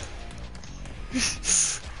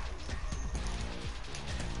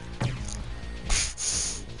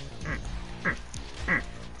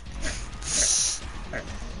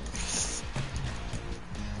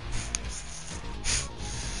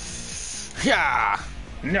 Yeah.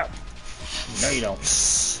 No. No, you don't.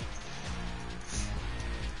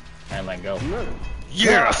 And let go.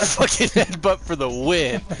 Yeah. Fucking headbutt for the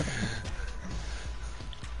win.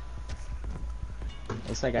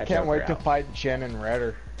 Looks like I Can't wait to fight Jen and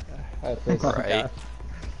Redder at this. Right.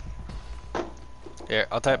 Here,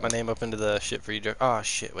 I'll type my name up into the shit for you, Joe. Oh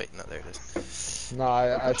shit, wait, no, there it is. No,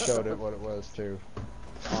 I showed it what it was too.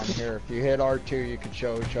 On here, if you hit R2, you can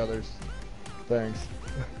show each other's things.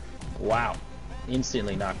 Wow.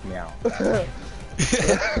 Instantly knocked me out.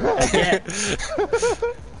 Again.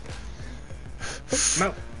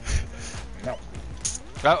 No. No.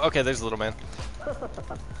 Oh, okay, there's a little man.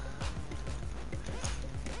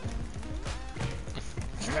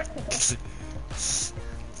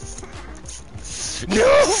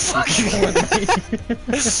 No fucking with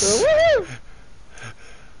me.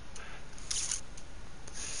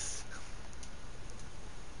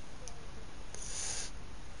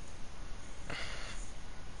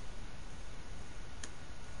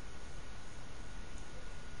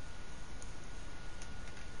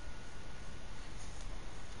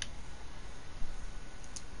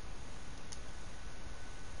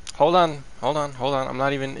 Hold on. I'm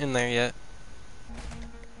not even in there yet.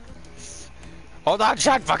 Hold on,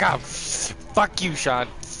 shut fuck up.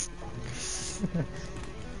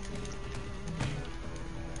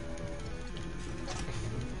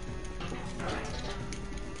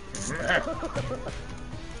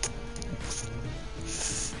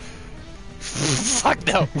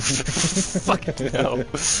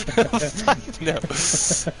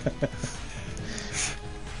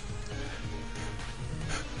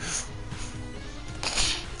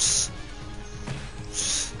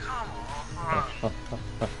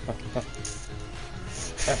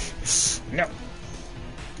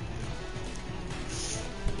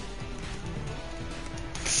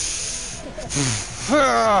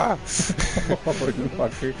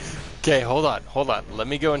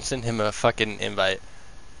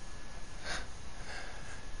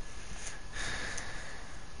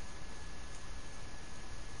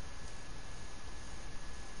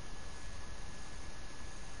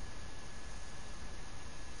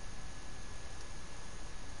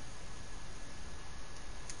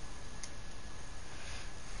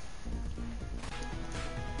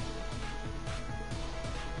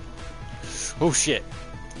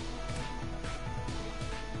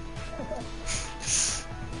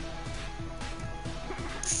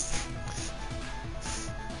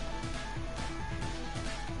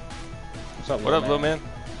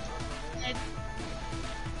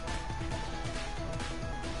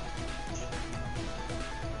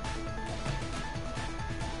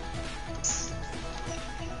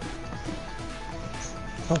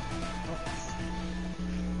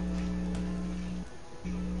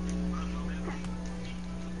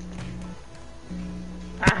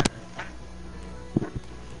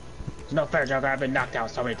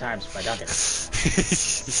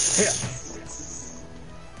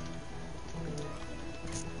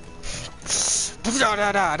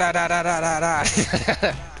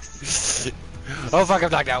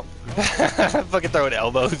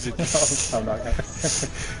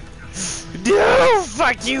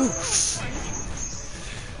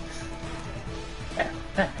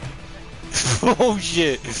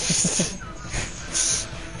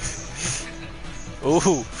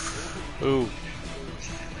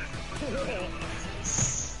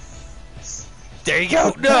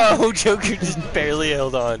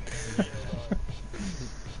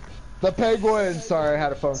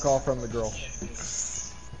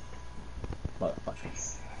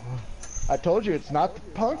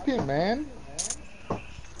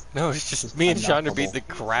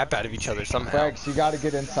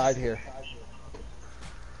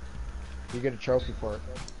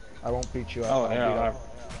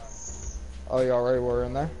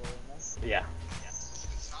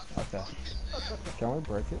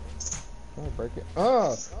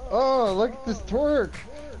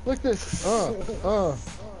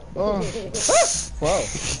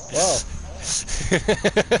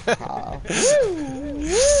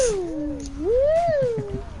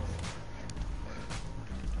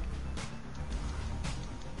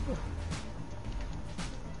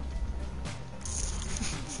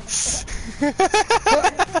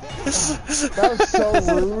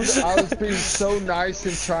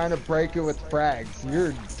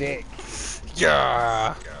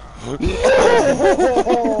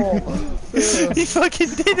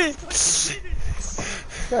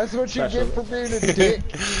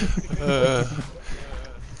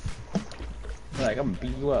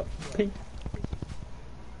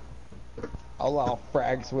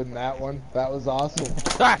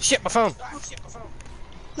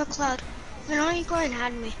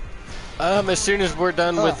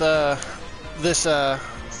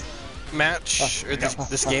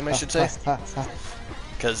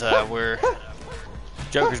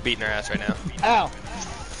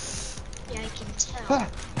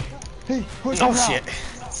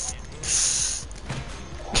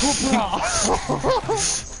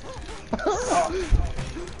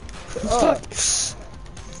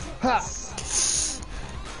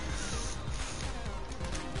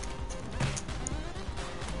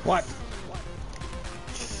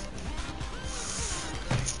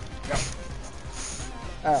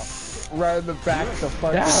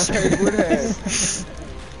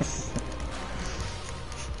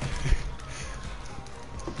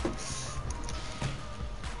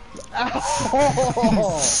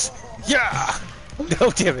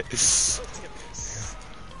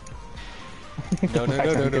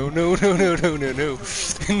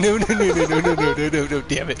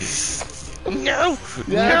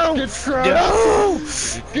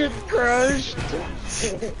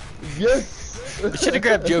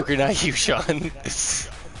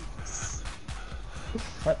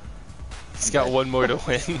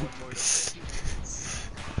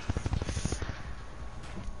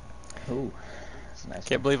 Nice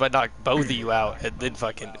Can't one. believe I knocked both of you out and then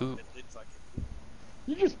fucking ooh.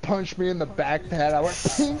 You just punched me in the back pad. I went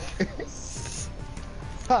pink.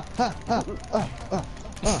 Ha ha ha.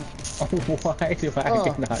 Why do I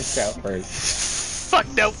get knocked out first? Fuck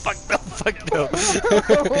no, fuck no, fuck no.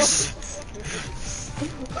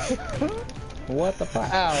 What the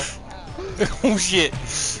fuck? Ow. Oh shit.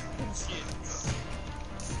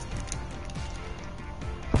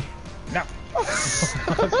 No.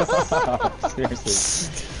 Seriously.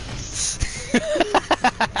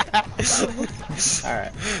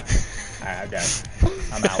 Alright. Alright, I'm done.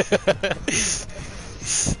 I'm out.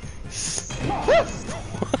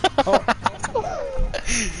 Oh.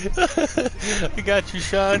 I got you,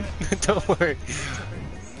 Sean. Don't worry.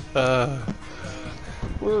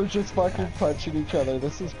 We were just fucking punching each other.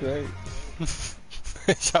 This is great.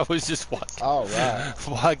 I was just walking. All right.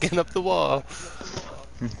 Walking up the wall.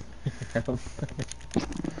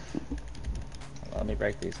 Let me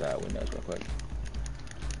break these windows real quick.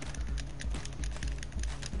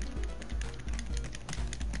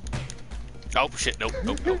 Oh shit! Nope,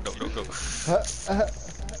 nope, nope, nope, nope, nope.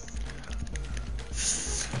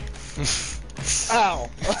 Ow!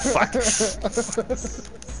 Fuck.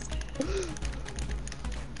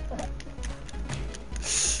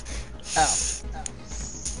 Ow.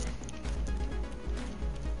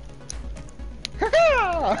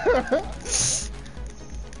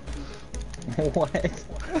 What?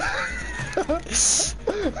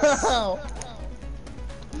 Ow.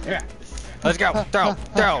 Yeah. Let's go. Throw,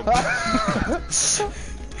 throw.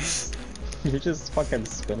 You're just fucking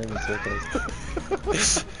spinning in circles.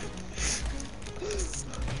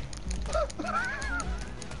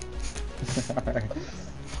 Alright.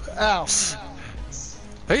 Ow.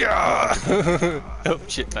 Yeah. Oh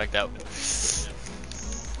shit! Knocked out.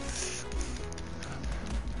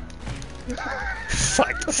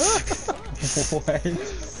 Fuck. What?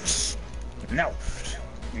 No.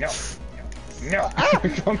 No. No.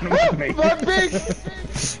 You're coming with me. My big.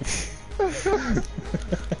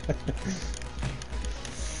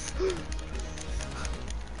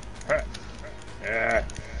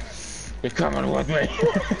 You're coming with me.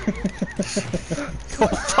 Oh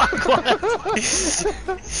fuck! What?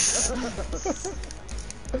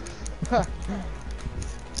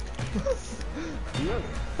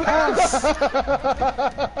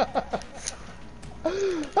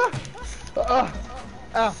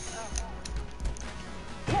 Ow.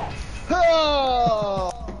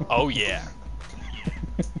 Oh yeah.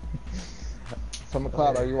 So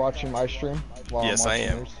McLeod, are you watching my stream? While Yes, I'm I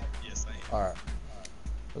watching am. yours? Alright.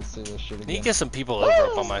 Let's see this shit Need again. to get some people over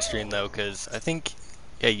up on my stream though, cause I think,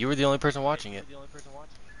 yeah, you were the only person watching it.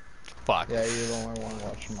 Fuck. Yeah, you're the only one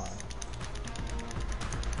watching mine.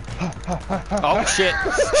 Oh shit!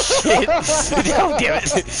 Shit! Oh damn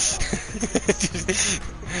it!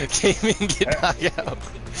 Came in and get knocked out.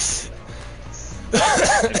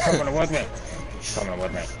 You're coming with me. You're coming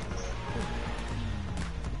with me.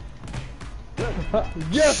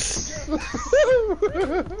 Yes!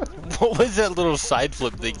 What was that little side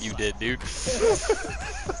flip thing you did, dude?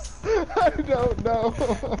 I don't know.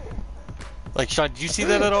 Like, Sean, did you see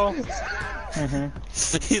that at all? Mm-hmm.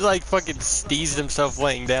 He like fucking sneezed himself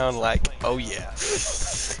laying down, like, oh yeah,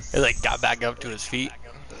 and like got back up to his feet.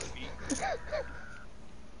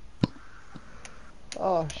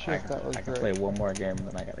 Oh shit, that was I can great. play one more game,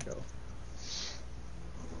 then I gotta go.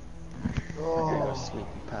 I gotta go Oh. sleep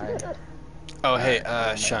tired. Oh hey,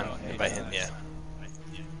 Sean, invite him, yeah.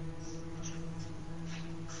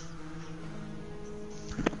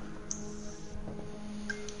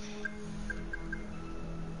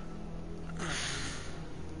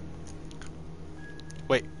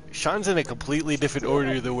 Wait, Sean's in a completely different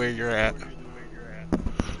order than where you're at.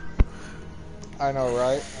 I know,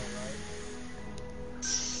 right?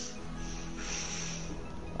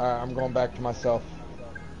 Alright, I'm going back to myself.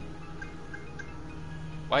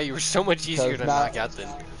 Wow, you were so much easier to knock out than.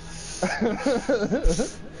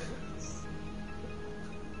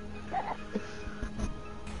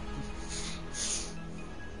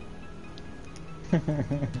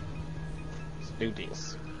 Let's do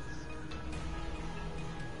this.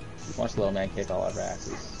 Watch little man kick all our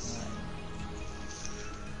asses.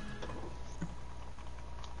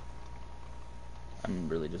 I'm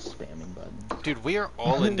really just spamming buttons. Dude, we are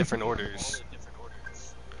all in different orders.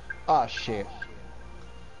 Ah, shit.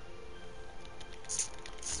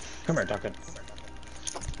 Come here, Duncan.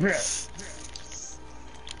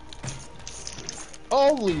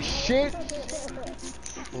 Holy shit!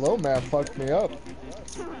 Low man fucked me up.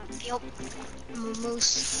 Yup. I'm a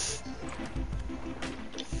moose.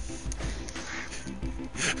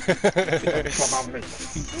 Come on me.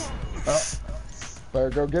 Oh. Better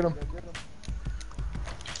go get him.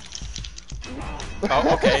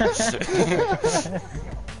 Oh, okay.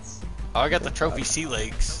 Oh, I got the trophy sea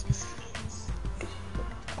legs.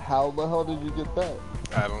 How the hell did you get that?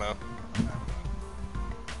 I don't know.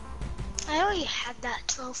 I already had that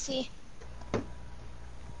trophy.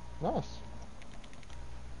 Nice.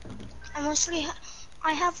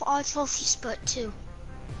 I have all trophies but 2.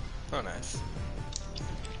 Oh, nice.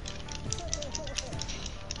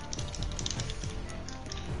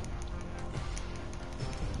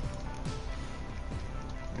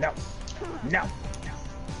 No. No.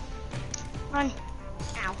 Run.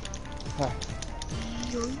 Ow. Huh.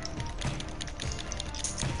 Yoink.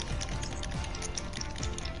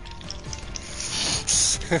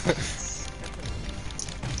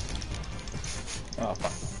 Oh,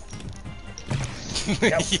 fuck.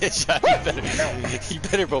 Yeah, shot. You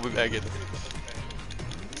better pull me back in.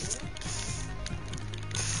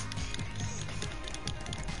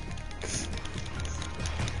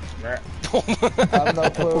 I have no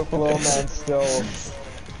clue if Little Man's still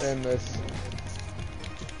in this.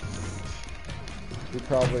 He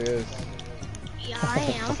probably is. Yeah, I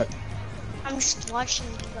am. I'm just watching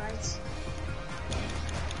you guys.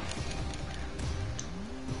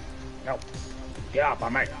 No. Get off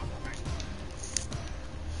on me.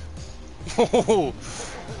 Oh,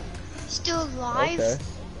 Still alive? Okay.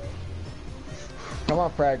 Come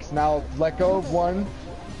on, Frags. Now let go of one.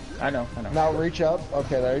 I know. Now reach up.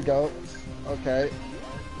 Okay, there you go. Okay.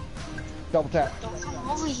 Double tap. Don't come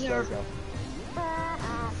over There here. you go.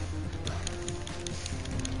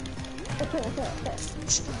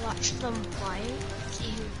 Just watch them fight.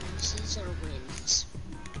 See who loses or wins.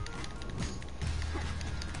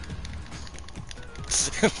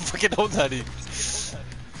 fucking hold that in.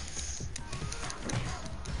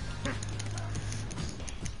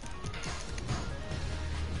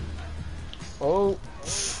 Oh.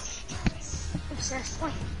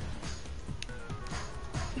 Successful.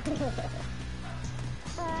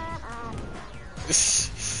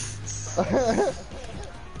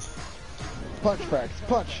 Punch, Frags.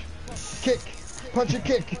 Punch. Kick. Punch and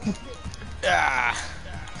kick. Ah.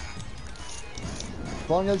 As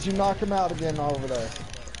long as you knock him out again over there.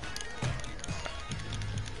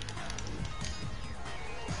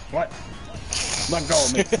 What? Let go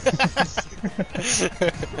of me.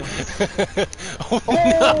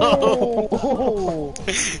 Oh, Oh!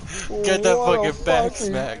 no. Get that What a fucking back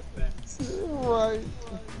smack. Right.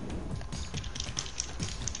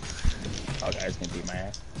 Oh, guys can beat my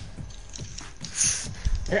ass.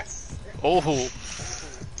 Yeah. Oh.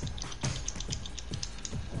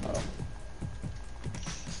 Oh.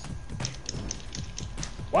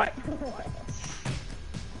 What?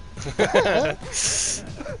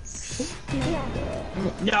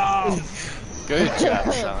 No! Good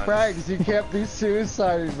job, Sean. Frags, you can't be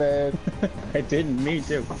suicided, man. I didn't mean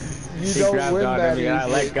to. You He don't grabbed win onto that me, and I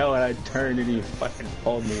easily. let go and I turned and he fucking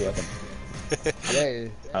pulled me with him.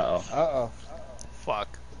 Yay. Uh-oh. Uh-oh.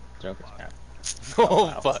 Fuck. Joker's out. Oh,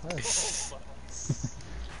 wow. fuck.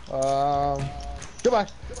 Goodbye.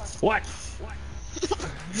 What?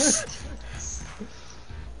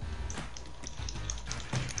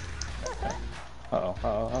 Uh-oh.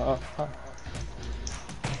 Uh-oh.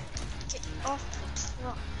 Get off the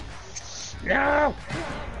truck. No!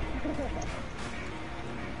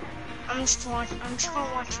 I'm just gonna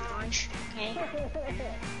watch you lunch, okay?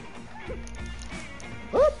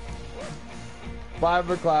 Whoop. Bye,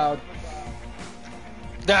 McCloud.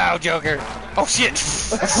 No, Joker. Oh, shit. I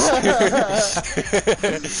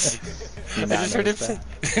just heard him say,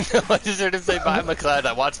 no, I just heard him say bye, McLeod.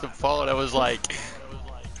 I watched him fall and I was like,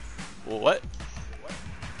 what?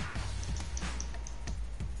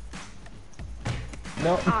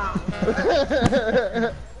 No. Ah,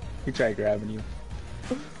 He tried grabbing you.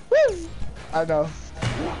 Woo! I know.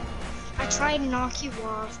 I tried to knock you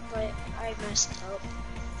off, but I messed up.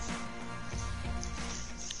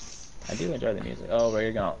 I do enjoy the music. Oh, but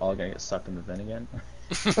you're all gonna get sucked in the vent again?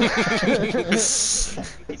 I'm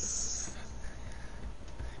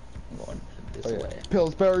going this Oh, yeah. way.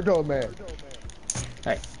 Pillsbury Gold Man.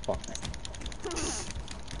 Hey, fuck.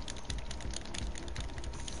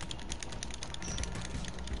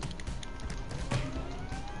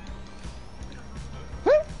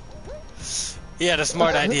 He had a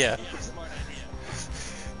smart idea.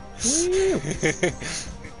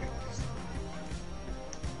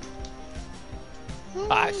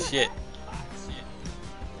 Ah, shit.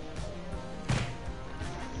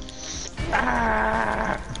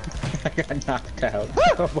 Ah! I got knocked out.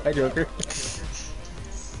 Oh, bye, Joker.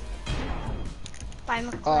 Bye,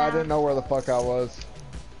 McCloud. Oh, I didn't know where the fuck I was.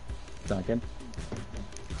 Duncan.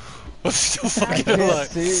 Still You fucking can't alive.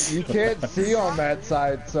 see. You can't see on that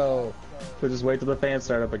side, so. We'll just wait till the fans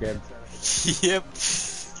start up again. Yep.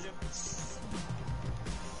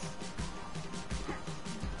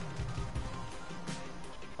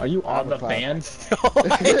 Are you on the Clap. fans?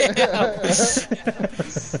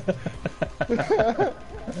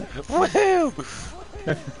 Woohoo!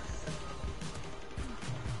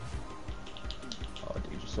 Oh,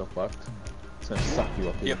 dude, you're so fucked. It's gonna suck you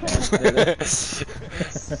up. Yep.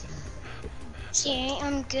 See,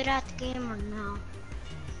 I'm good at the game or no?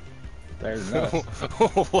 There's no.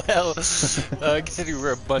 Well, considering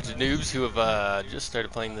we're a bunch of noobs who have just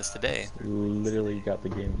started playing this today. Literally got the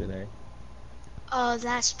game today. Oh,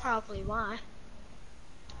 that's probably why.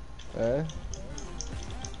 Eh?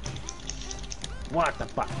 What the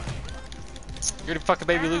fuck? You're gonna fucking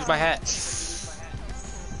make me lose my hat.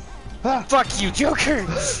 Ah. Fuck you, Joker!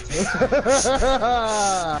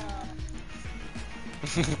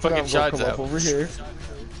 Fucking Come shots up out. over here.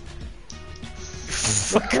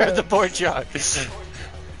 Fuck her the board shot.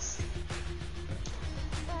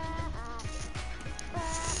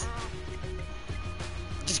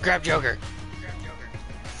 Just grab Joker.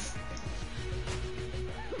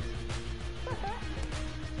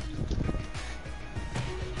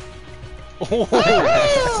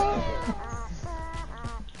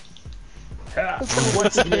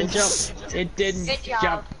 What? It didn't jump. It didn't Good job.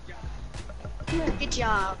 jump. Good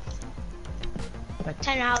job.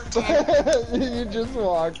 10 out of 10. You just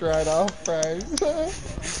walked right off, Frank.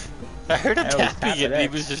 I heard him I was tapping tapping and he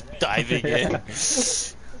X. was just diving in.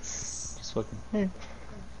 Just looking.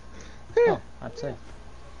 Oh, I'm safe.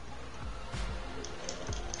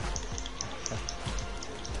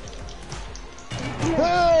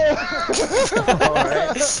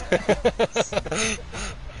 Alright.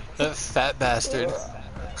 That fat bastard.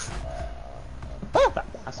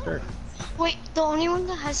 Bastard. Wait, the only one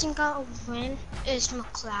that hasn't got a win is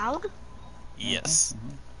McLeod? Yes.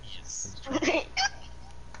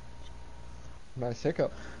 Nice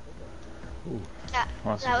hiccup. that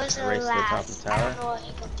Wants that to was a race to the top of laugh. the I tower. don't know what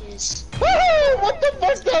hiccup is. What the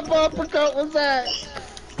fuck type of uppercut was that?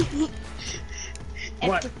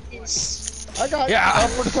 What? Hiccup is. I got Yeah.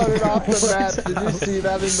 uppercutted off the map. Did you see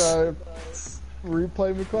that in the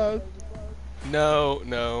replay, McLeod? No,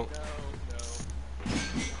 no.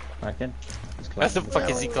 I can. Why the fuck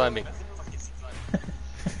is he climbing?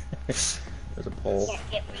 There's a pole.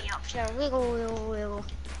 Can't get me up there. Wiggle, wiggle, wiggle.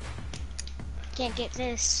 Can't get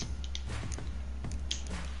this.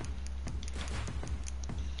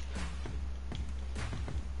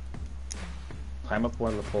 Climb up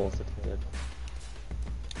one of the poles that he did.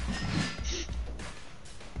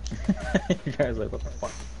 You guys are like, what the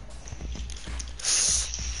fuck?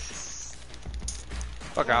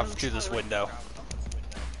 Fuck off through this window.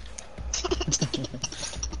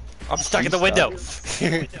 I'm stuck in the window.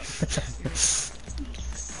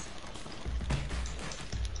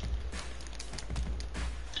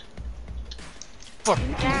 Fuck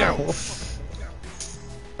no.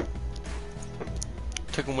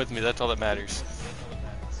 Took him with me. That's all that matters.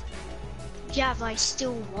 Yeah, but I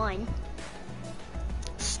still won.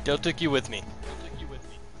 Still took you with me.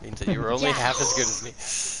 Means that you were only Yeah. half as good as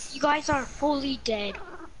me. You guys are fully dead.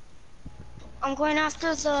 I'm going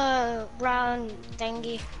after the brown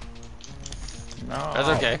thingy. No. That's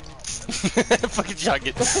okay. Fucking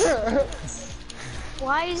shotgun.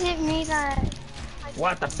 Why is it me that...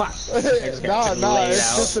 What the fuck? No, laid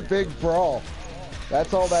it's out. just a big brawl.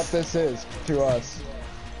 That's all that this is to us.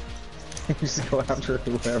 You just go after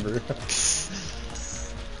whoever.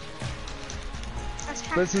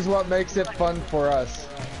 This is what makes it fun for us.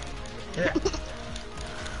 Yeah.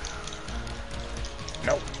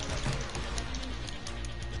 Nope.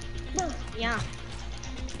 Yeah.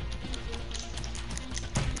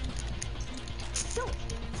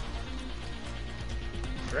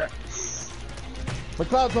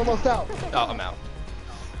 McLeod's almost out. Oh, I'm out.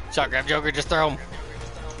 Shot grab Joker, just throw him.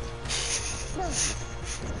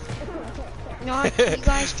 You know what? You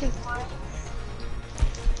guys can fight.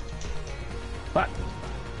 What?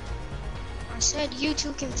 I said you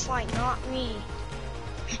two can fight, not me.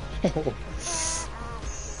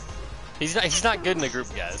 He's not good in the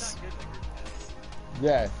group, guys.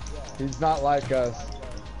 Yeah, he's not like us.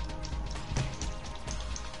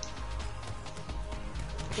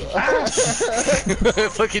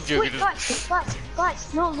 Fucking Joker Wait,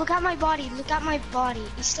 guys, no, look at my body, look at my body.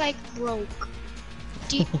 It's like broke.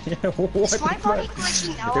 Do you, What is my the body fuck?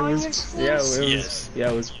 glitching out It on was, your screen? yeah, it was, Yes.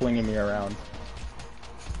 yeah, it was flinging me around.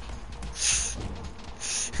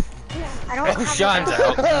 I don't Oh, have Sean's a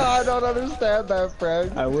out. I don't understand that,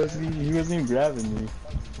 Frank. He wasn't even grabbing me.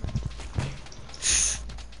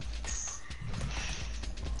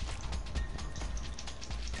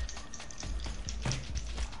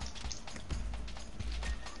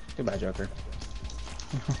 Goodbye, Joker.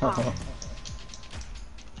 Oh.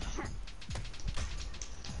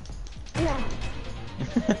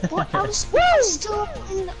 Well, I was still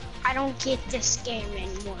in the, I don't get this game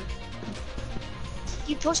anymore.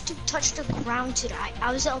 You're supposed to touch the ground to die.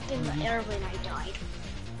 I was up in the air when I died.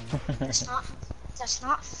 That's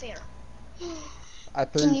not fair. I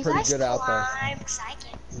threw Can you you pretty guys good out there. climb? 'Cause I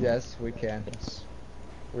can. Yes, we can. Yes.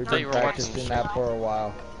 We've Thought been you were watching practicing the that for a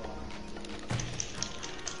while.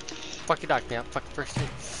 Fuck you, knocked me out. Fucking first hit.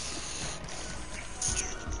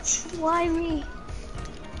 Why me?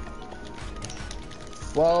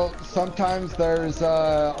 Well, sometimes there's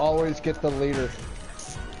always get the leader.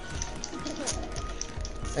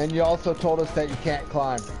 And you also told us that you can't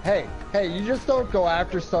climb. Hey, you just don't go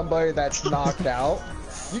after somebody that's knocked out.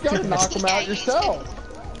 You gotta knock them out yourself.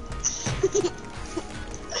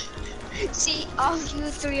 See, all of you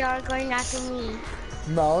three are going after me.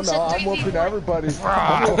 No, It's a I'm whooping 3v1. everybody.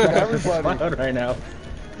 I'm whooping everybody. Fun right now.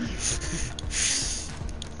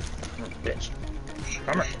 Bitch.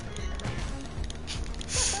 Come here.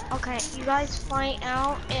 Okay, you guys fight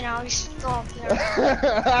out, and I'll just go up here.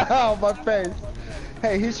 Ow, my face.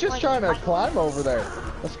 Hey, he's just trying to climb over there.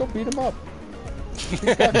 Let's go beat him up. He's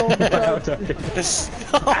got no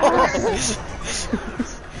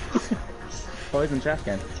Oh, he's in the trash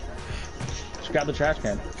can. Just grab the trash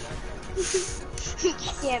can.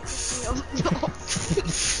 Yeah, no.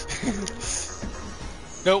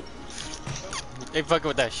 Nope. Ain't fucking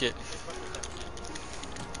with that shit.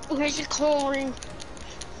 Here's your corn.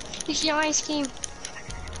 Here's your ice cream.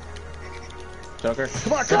 Joker.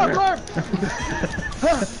 Come on, climb!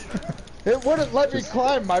 It wouldn't let me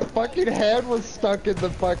climb. My fucking hand was stuck in the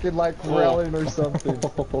fucking, like, railing or something. You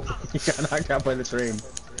got knocked out by the train.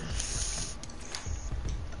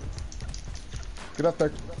 Get up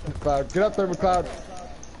there, McCloud. Get up there, McCloud.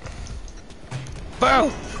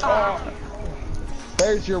 Boom!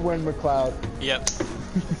 There's your win, McCloud. Yep.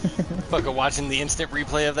 Fucking watching the instant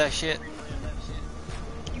replay of that shit.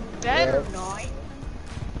 You better Yeah. not.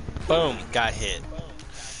 Boom, got hit.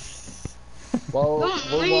 Well,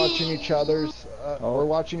 we're watching each other's. We're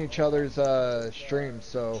watching each other's streams,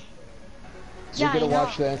 so Yeah, we're gonna I know.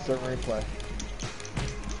 watch the instant replay.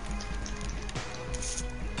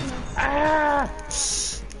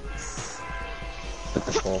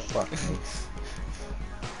 Oh, fuck me.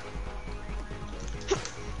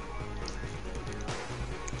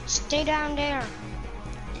 Stay down there.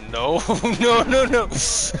 No, no.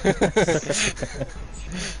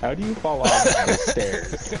 How do you fall off the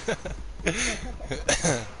stairs?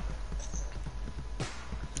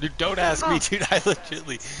 Dude, don't ask me, dude. I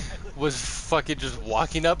legitimately was fucking just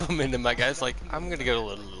walking up him, and then my guy's like, I'm gonna go a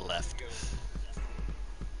little to the left.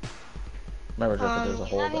 Remember, Joker, there's a You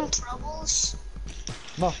hole having there. troubles?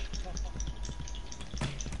 No.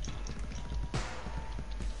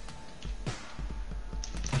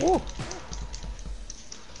 Woo.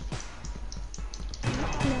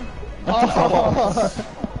 Oh.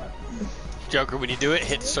 Joker, when you do it,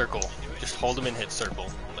 hit circle. Just hold him and hit circle.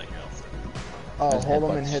 Like, Oh, Just hold him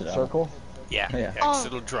headbutt and hit shit out. circle. yeah, Yeah. 'cause Oh,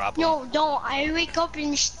 it'll drop him. No, don't. I wake up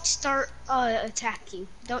and start attacking.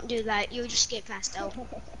 Don't do that. You'll just get passed out.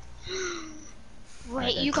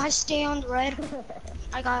 Wait, you guys stay on the red.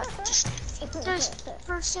 I got just hit this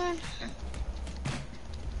person.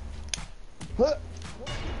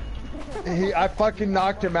 I fucking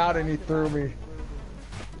knocked him out and he threw me.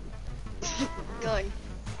 Good.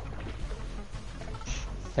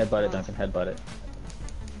 Headbutt it, Duncan, headbutt it.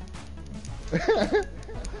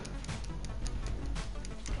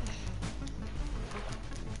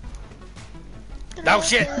 No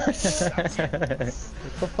shit! What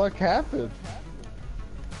the fuck happened?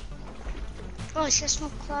 Oh, it's just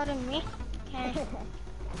McCloud and me. Okay.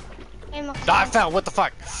 Hey, McCloud. Nah, I fell. What the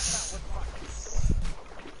fuck?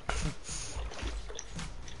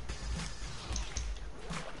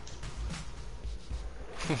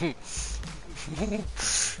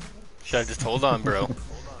 Should I just hold on, bro?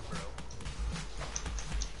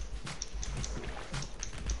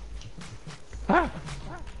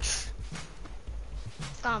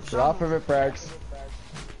 Gone Get off of it, Frags.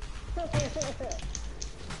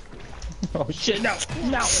 Oh shit, no!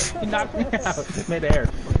 No! He knocked me out mid-air.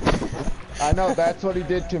 I know, that's what he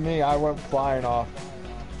did to me. I went flying off.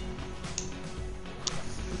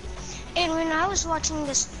 And when I was watching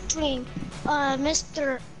the stream,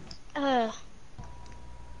 Mr. Oh.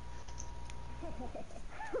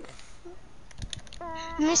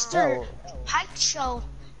 Pike Show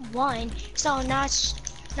won, so now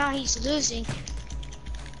he's losing.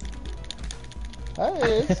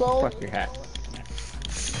 Hey, it's all... Fuck your hat.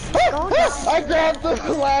 Go down. I grabbed the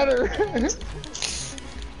ladder!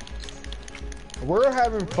 We're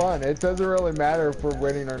having fun. It doesn't really matter if we're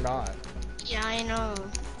winning or not. Yeah, I know.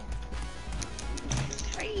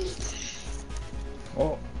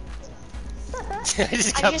 Oh. I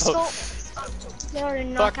just I got just go there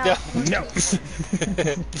and knock fucked out. up. No.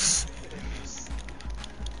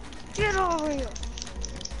 Get over here.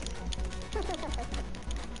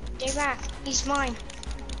 Stay back. He's mine.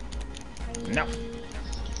 No.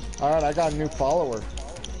 Alright, I got a new follower.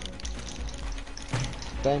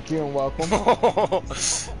 Thank you and welcome. Oh,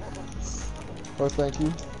 thank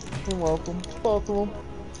you and welcome. Both of them.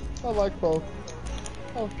 I like both.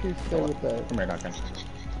 I'll keep stay with that. Come here, Duncan.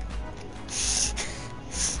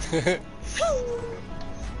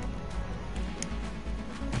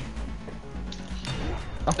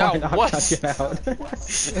 Oh, No, I knocked what? Duncan out.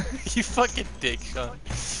 You fucking dick, Sean.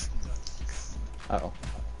 Uh-oh.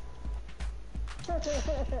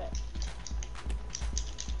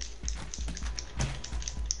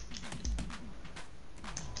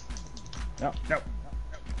 No, no,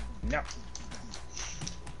 no.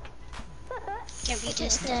 Can't be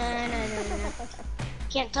just na-na-na-na.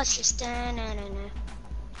 Can't touch this na-na-na-na.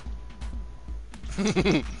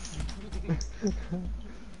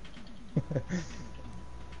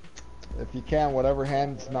 If you can, whatever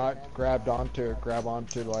hand's not grabbed onto it, grab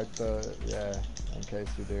onto like the, yeah, in case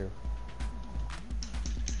you do.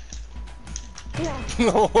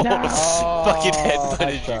 No. Fucking Oh, headbutted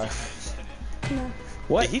nice you. try.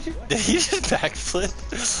 What? Did he just backflip?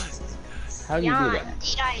 How do you do Yeah, that?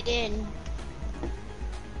 indeed I did.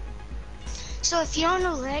 So if you're on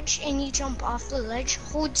a ledge and you jump off the ledge,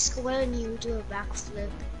 hold square and you do a backflip.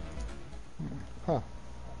 Huh.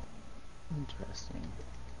 Interesting.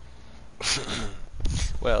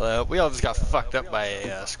 Well, we all just got fucked up by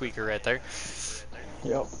a squeaker right there.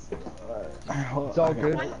 Yep. It's all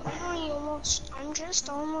good. I'm just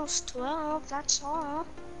almost 12, that's all.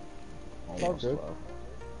 It's all good.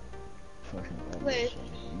 Wait,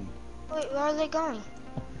 where are they going?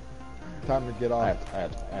 Time to get I off.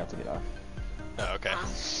 have to get off. Oh, okay.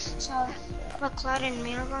 So, what, Cloud and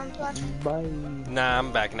me are going to watch? Bye. Nah,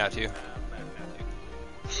 I'm backing out too.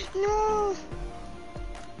 No!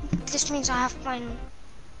 This means I have fun.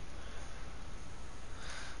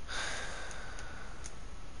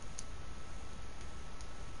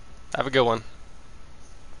 Have a good one.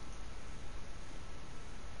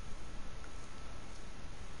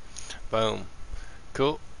 Boom.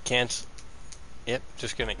 Cool. Cancel. Yep,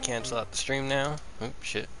 just gonna cancel out the stream now. Oop,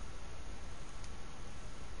 shit.